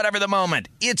sport, whatever the moment,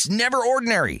 it's never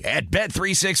ordinary at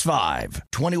Bet365.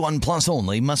 21 plus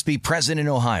only. Must be present in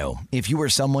Ohio. If you or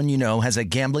someone you know has a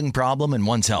gambling problem and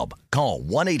wants help, call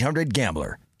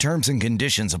 1-800-GAMBLER. Terms and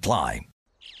conditions apply.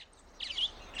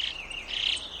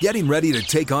 Getting ready to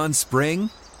take on spring?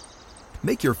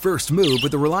 Make your first move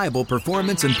with the reliable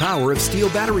performance and power of Steel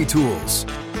battery tools.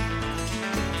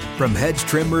 From hedge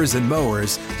trimmers and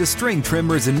mowers to string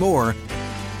trimmers and more,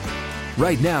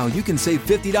 right now you can save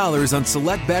 $50 on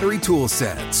select battery tool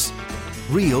sets.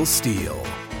 Real Steel.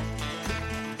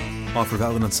 Offer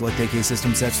valid on select AK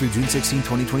system sets through June 16,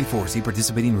 2024. See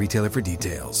participating retailer for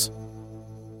details.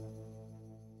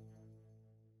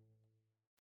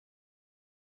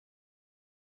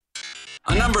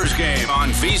 A numbers game on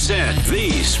VSiN, the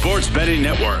Sports Betting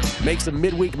Network. Make some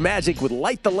midweek magic with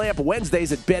Light the Lamp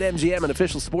Wednesdays at BetMGM, an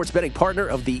official sports betting partner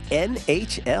of the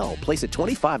NHL. Place a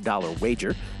 $25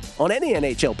 wager on any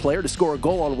NHL player to score a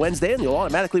goal on Wednesday, and you'll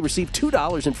automatically receive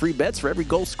 $2 in free bets for every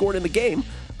goal scored in the game,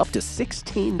 up to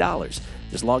 $16.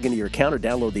 Just log into your account or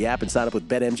download the app and sign up with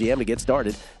BetMGM to get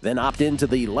started. Then opt into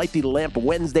the Light the Lamp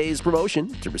Wednesdays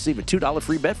promotion to receive a $2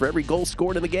 free bet for every goal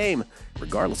scored in the game,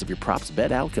 regardless of your props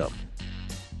bet outcome.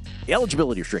 The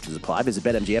eligibility restrictions apply. Visit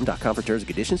BetMGM.com for terms and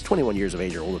conditions. 21 years of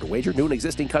age or older to wager. New and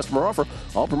existing customer offer.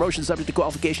 All promotions subject to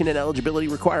qualification and eligibility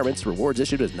requirements. Rewards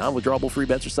issued as non-withdrawable free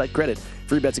bets or site credit.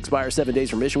 Free bets expire 7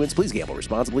 days from issuance. Please gamble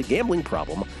responsibly. Gambling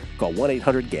problem? Call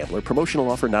 1-800-GAMBLER.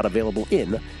 Promotional offer not available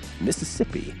in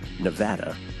Mississippi,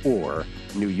 Nevada, or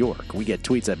New York. We get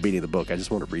tweets at Beating the Book. I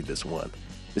just want to read this one.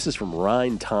 This is from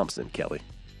Ryan Thompson, Kelly.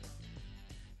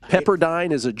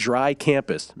 Pepperdine is a dry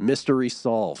campus. Mystery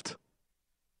solved.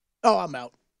 Oh, I'm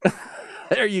out.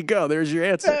 There you go. There's your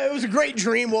answer. It was a great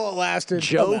dream while it lasted.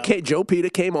 Joe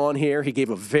Peta came on here. He gave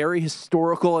a very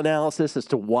historical analysis as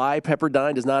to why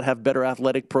Pepperdine does not have better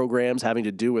athletic programs having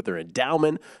to do with their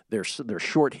endowment, their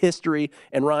short history,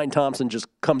 and Ryan Thompson just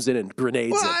comes in and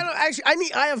grenades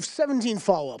it. I have 17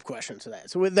 follow-up questions to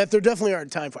that, so that there definitely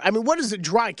aren't time for. I mean, what is a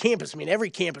dry campus? I mean, every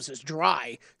campus is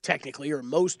dry, technically, or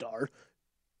most are.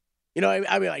 You know,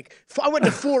 I mean, like, if I went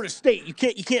to Florida State, you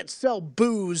can't sell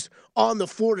booze on the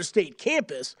Florida State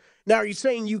campus. Now, are you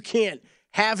saying you can't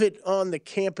have it on the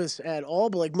campus at all?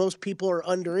 But, like, most people are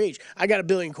underage. I got a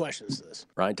billion questions to this.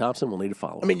 Ryan Thompson will need to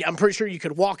follow. I mean, I'm pretty sure you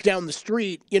could walk down the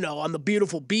street, you know, on the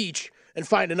beautiful beach and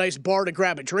find a nice bar to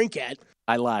grab a drink at.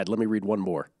 I lied. Let me read one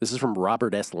more. This is from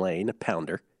Robert S. Lane,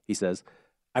 Pounder. He says,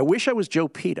 I wish I was Joe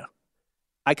Peta.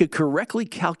 I could correctly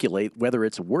calculate whether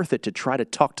it's worth it to try to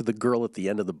talk to the girl at the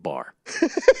end of the bar.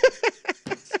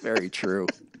 It's very true.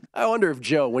 I wonder if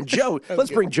let's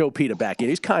bring Joe Peta back in.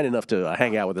 He's kind enough to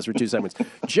hang out with us for 2 seconds.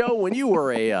 Joe, when you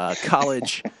were a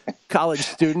college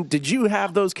student, did you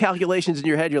have those calculations in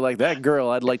your head? You're like, that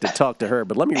girl, I'd like to talk to her,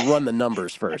 but let me run the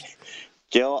numbers first.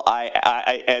 Gil,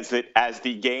 as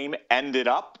the game ended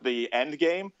up, the end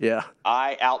game,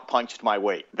 I outpunched my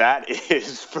weight. That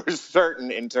is for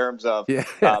certain in terms of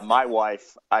my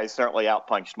wife. I certainly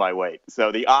outpunched my weight.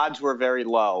 So the odds were very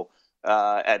low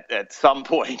at some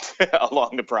point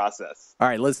along the process. All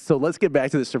right, let's get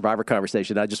back to the Survivor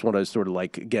conversation. I just want to sort of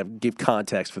like give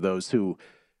context for those who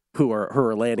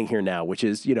are landing here now, which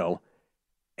is, you know,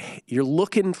 you're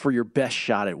looking for your best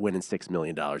shot at winning $6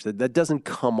 million. That doesn't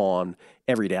come on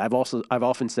every day. I've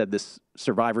often said this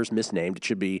Survivor's misnamed. It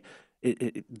should be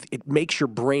it makes your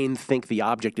brain think the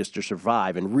object is to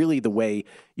survive. And really the way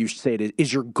you say it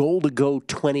is your goal to go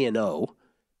 20-0,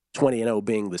 20-0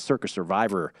 being the Circa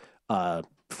Survivor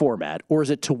format, or is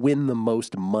it to win the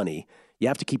most money? You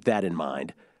have to keep that in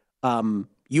mind.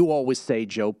 You always say,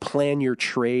 Joe, plan your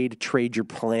trade your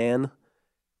plan,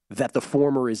 that the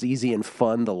former is easy and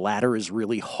fun, the latter is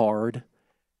really hard.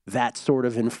 That sort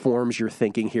of informs your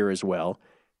thinking here as well.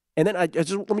 And then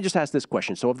let me just ask this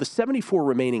question. So of the 74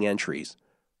 remaining entries,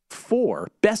 4,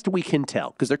 best we can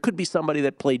tell, because there could be somebody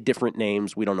that played different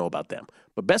names, we don't know about them,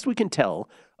 but best we can tell,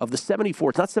 of the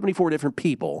 74, it's not 74 different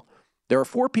people, there are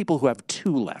 4 people who have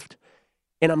 2 left.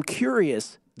 And I'm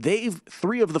curious,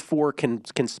 3 of the 4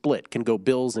 can split, can go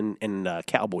Bills and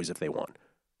Cowboys if they want.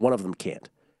 One of them can't.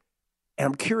 And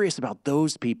I'm curious about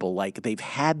those people, like they've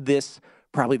had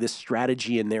probably this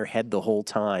strategy in their head the whole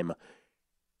time.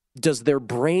 Does their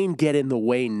brain get in the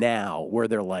way now where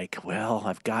they're like, well,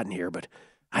 I've gotten here, but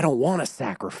I don't want to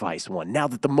sacrifice one now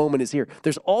that the moment is here?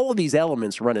 There's all of these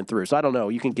elements running through. So I don't know.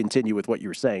 You can continue with what you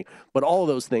were saying, but all of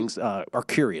those things are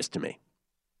curious to me.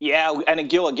 Yeah, and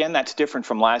Gil, again, that's different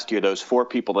from last year. Those 4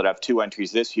 people that have 2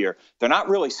 entries this year, they're not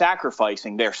really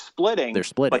sacrificing. They're splitting.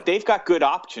 But they've got good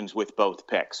options with both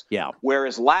picks. Yeah.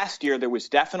 Whereas last year, there was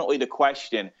definitely the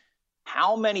question,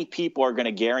 how many people are going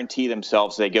to guarantee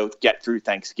themselves they get through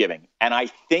Thanksgiving? And I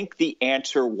think the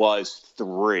answer was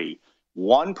 3.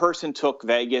 1 person took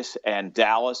Vegas and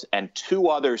Dallas, and 2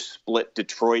 others split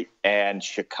Detroit and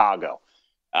Chicago.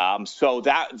 So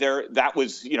that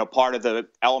was, part of the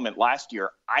element last year.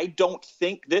 I don't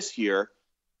think this year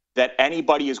that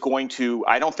anybody is going to,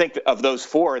 I don't think of those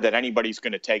 4 that anybody's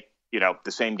going to take,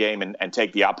 the same game and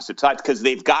take the opposite sides, because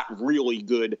they've got really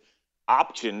good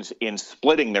options in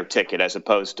splitting their ticket as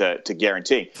opposed to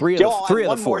guaranteeing. 3 of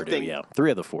the 4 do, yeah.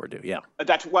 3 of the 4 do, yeah.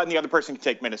 That's when the other person can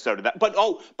take Minnesota. That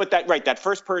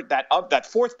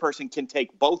 4th person can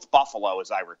take both Buffalo,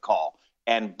 as I recall,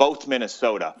 and both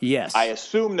Minnesota. Yes. I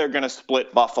assume they're going to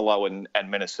split Buffalo and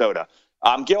Minnesota.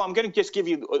 Gil, I'm going to just give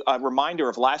you a reminder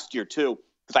of last year, too,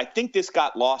 because I think this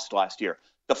got lost last year.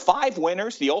 The 5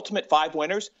 winners, the ultimate 5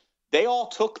 winners, they all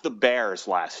took the Bears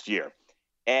last year.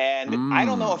 And I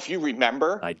don't know if you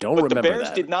remember. I don't remember that. But the Bears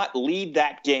that. did not lead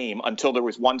that game until there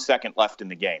was 1 second left in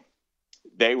the game.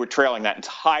 They were trailing that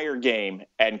entire game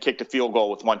and kicked a field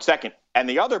goal with 1 second. And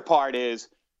the other part is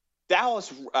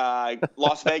Dallas,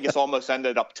 Las Vegas almost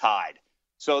ended up tied.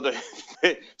 So the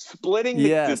splitting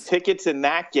the tickets in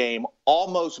that game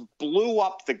almost blew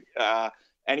up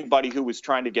anybody who was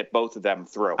trying to get both of them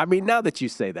through. I mean, now that you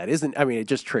say that, it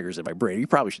just triggers in my brain. I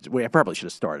probably should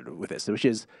have started with this, which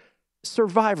is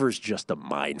Survivor's just a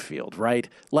minefield, right?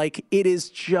 Like, it is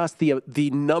just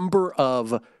the number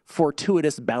of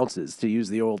fortuitous bounces, to use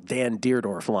the old Dan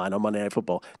Deerdorf line on Monday Night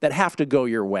Football, that have to go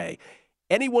your way.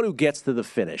 Anyone who gets to the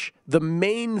finish, the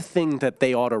main thing that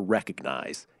they ought to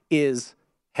recognize is,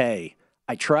 hey,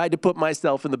 I tried to put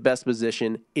myself in the best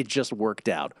position. It just worked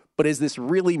out. But is this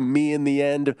really me in the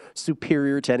end,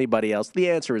 superior to anybody else? The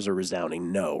answer is a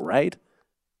resounding no, right?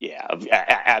 Yeah,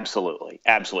 absolutely.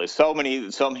 Absolutely. So many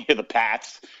of the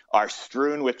paths are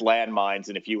strewn with landmines,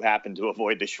 and if you happen to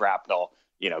avoid the shrapnel,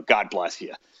 God bless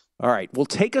you. All right. Well,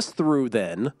 take us through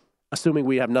then, assuming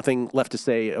we have nothing left to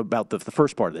say about the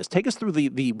first part of this. Take us through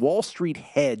the Wall Street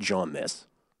hedge on this.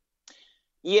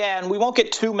 Yeah, and we won't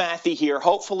get too mathy here,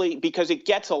 hopefully, because it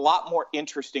gets a lot more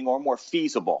interesting or more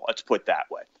feasible, let's put it that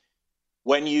way.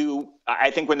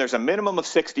 I think when there's a minimum of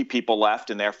 60 people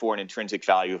left and therefore an intrinsic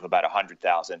value of about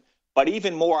 100,000, but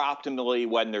even more optimally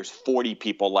when there's 40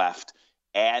 people left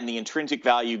and the intrinsic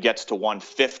value gets to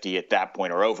 150 at that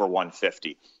point or over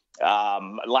 150.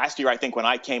 Last year, I think when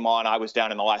I came on, I was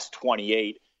down in the last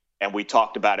 28 and we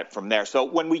talked about it from there. So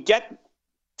when we get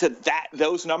to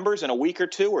those numbers in a week or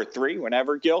 2 or 3,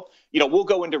 whenever, Gil, we'll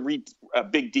go into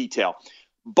big detail.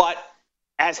 But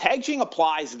as hedging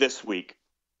applies this week,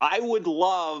 I would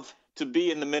love to be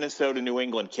in the Minnesota-New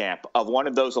England camp of one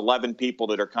of those 11 people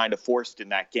that are kind of forced in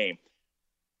that game.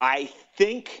 I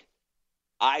think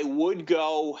I would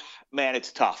go, man,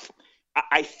 it's tough.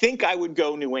 I think I would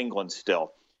go New England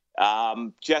still,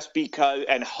 just because,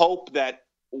 and hope that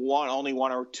only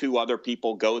 1 or 2 other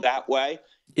people go that way.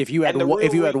 If you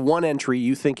had one entry,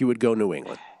 you think you would go New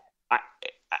England?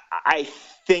 I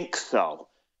think so.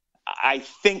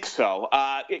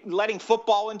 Letting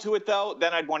football into it, though,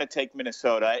 then I'd want to take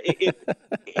Minnesota.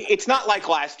 It's not like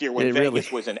last year when Vegas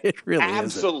was an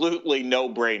absolutely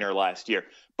no-brainer last year.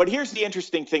 But here's the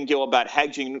interesting thing, Gil, about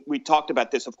hedging. We talked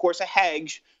about this. Of course,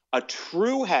 a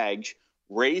true hedge,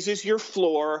 raises your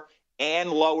floor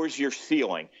and lowers your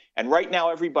ceiling. And right now,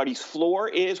 everybody's floor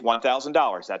is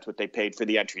 $1,000. That's what they paid for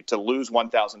the entry, to lose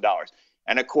 $1,000.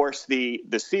 And of course, the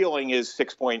ceiling is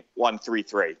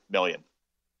 $6.133 million.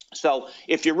 So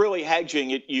if you're really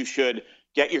hedging it, you should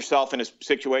get yourself in a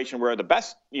situation where the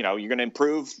best, you're going to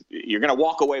improve, you're going to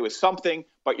walk away with something,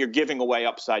 but you're giving away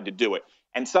upside to do it.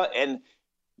 And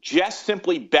just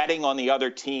simply betting on the other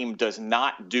team does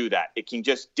not do that. It can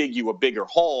just dig you a bigger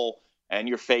hole, and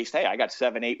you're faced, hey, I got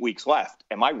 7-8 weeks left.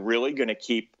 Am I really going to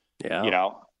keep,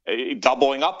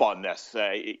 doubling up on this?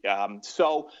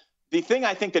 So the thing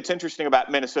I think that's interesting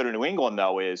about Minnesota-New England,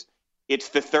 though, is it's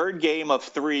the third game of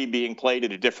 3 being played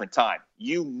at a different time.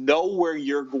 You know where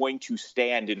you're going to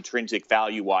stand intrinsic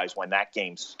value-wise when that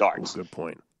game starts. Good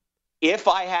point. If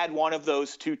I had one of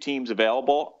those 2 teams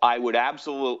available, I would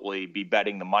absolutely be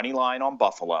betting the money line on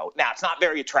Buffalo. Now, it's not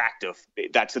very attractive.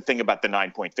 That's the thing about the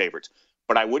 9-point favorites.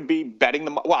 But I would be betting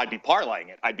I'd be parlaying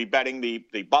it. I'd be betting the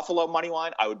Buffalo money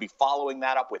line. I would be following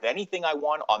that up with anything I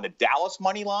won on the Dallas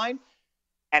money line.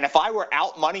 And if I were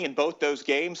out money in both those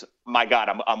games, my God,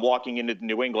 I'm walking into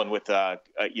New England with a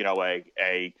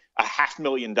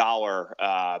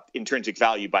 $500,000 intrinsic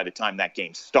value by the time that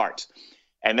game starts.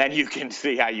 And then you can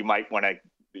see how you might want to,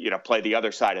 play the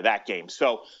other side of that game.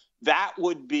 So that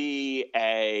would be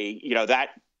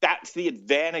that's the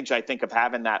advantage, I think, of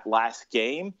having that last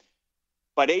game.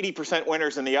 But 80%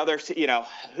 winners in the other,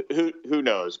 who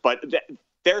knows? But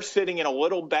they're sitting in a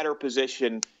little better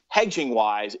position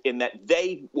hedging-wise in that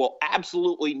they will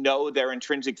absolutely know their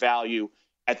intrinsic value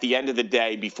at the end of the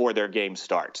day before their game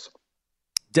starts.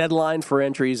 Deadline for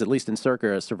entries, at least in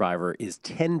Circa Survivor, is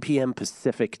 10 p.m.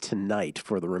 Pacific tonight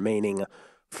for the remaining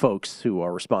folks who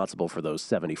are responsible for those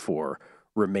 74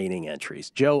 remaining entries.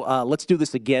 Joe, let's do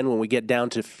this again when we get down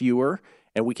to fewer,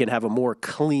 and we can have a more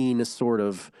clean sort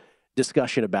of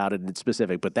discussion about it in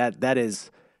specific. But that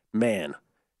is, man,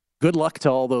 good luck to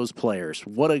all those players.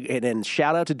 And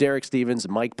shout out to Derek Stevens,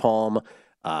 Mike Palm,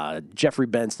 Jeffrey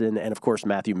Benson, and of course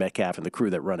Matthew Metcalf and the crew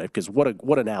that run it. Because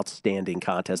what an outstanding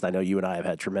contest! I know you and I have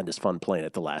had tremendous fun playing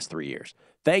it the last 3 years.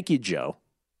 Thank you, Joe.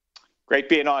 Great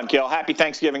being on, Gil. Happy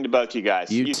Thanksgiving to both you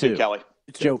guys. You too, Kelly.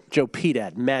 Joe Pete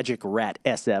at Magic Rat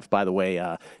SF, by the way,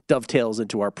 dovetails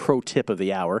into our pro tip of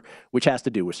the hour, which has to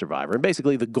do with Survivor. And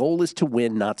basically, the goal is to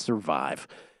win, not survive.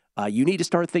 You need to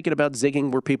start thinking about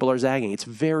zigging where people are zagging. It's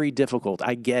very difficult.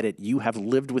 I get it. You have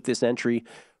lived with this entry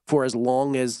for as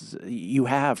long as you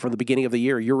have from the beginning of the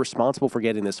year. You're responsible for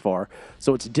getting this far.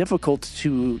 So it's difficult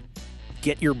to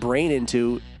get your brain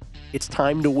into it's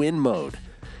time to win mode.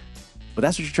 But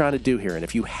that's what you're trying to do here. And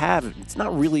if you have, it's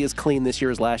not really as clean this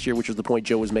year as last year, which was the point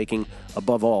Joe was making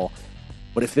above all.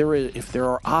 But if there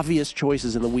are obvious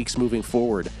choices in the weeks moving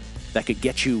forward that could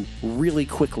get you really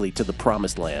quickly to the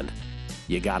promised land,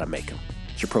 you got to make them.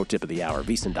 It's your pro tip of the hour.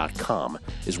 VSiN.com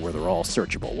is where they're all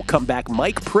searchable. We'll come back.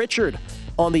 Mike Pritchard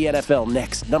on the NFL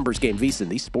next. Numbers Game VSiN,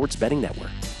 the Sports Betting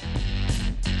Network.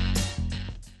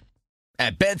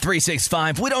 At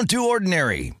Bet365, we don't do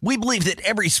ordinary. We believe that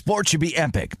every sport should be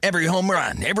epic. Every home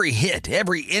run, every hit,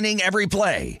 every inning, every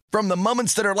play. From the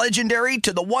moments that are legendary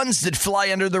to the ones that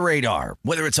fly under the radar.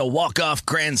 Whether it's a walk-off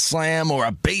grand slam or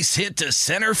a base hit to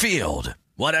center field.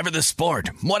 Whatever the sport,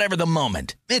 whatever the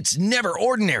moment. It's never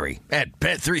ordinary at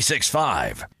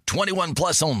Bet365. 21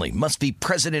 plus only. Must be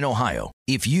present in Ohio.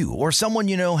 If you or someone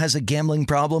you know has a gambling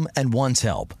problem and wants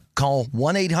help, call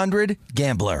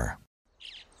 1-800-GAMBLER.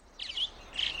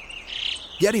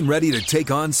 Getting ready to take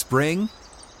on spring?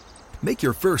 Make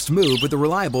your first move with the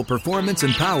reliable performance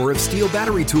and power of Steel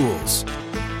battery tools.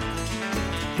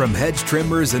 From hedge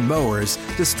trimmers and mowers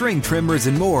to string trimmers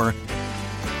and more,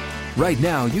 right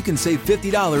now you can save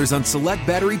 $50 on select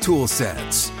battery tool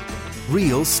sets.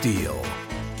 Real Steel.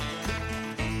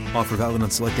 Offer valid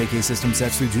on select AK system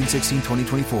sets through June 16,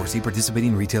 2024. See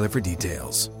participating retailer for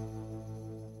details.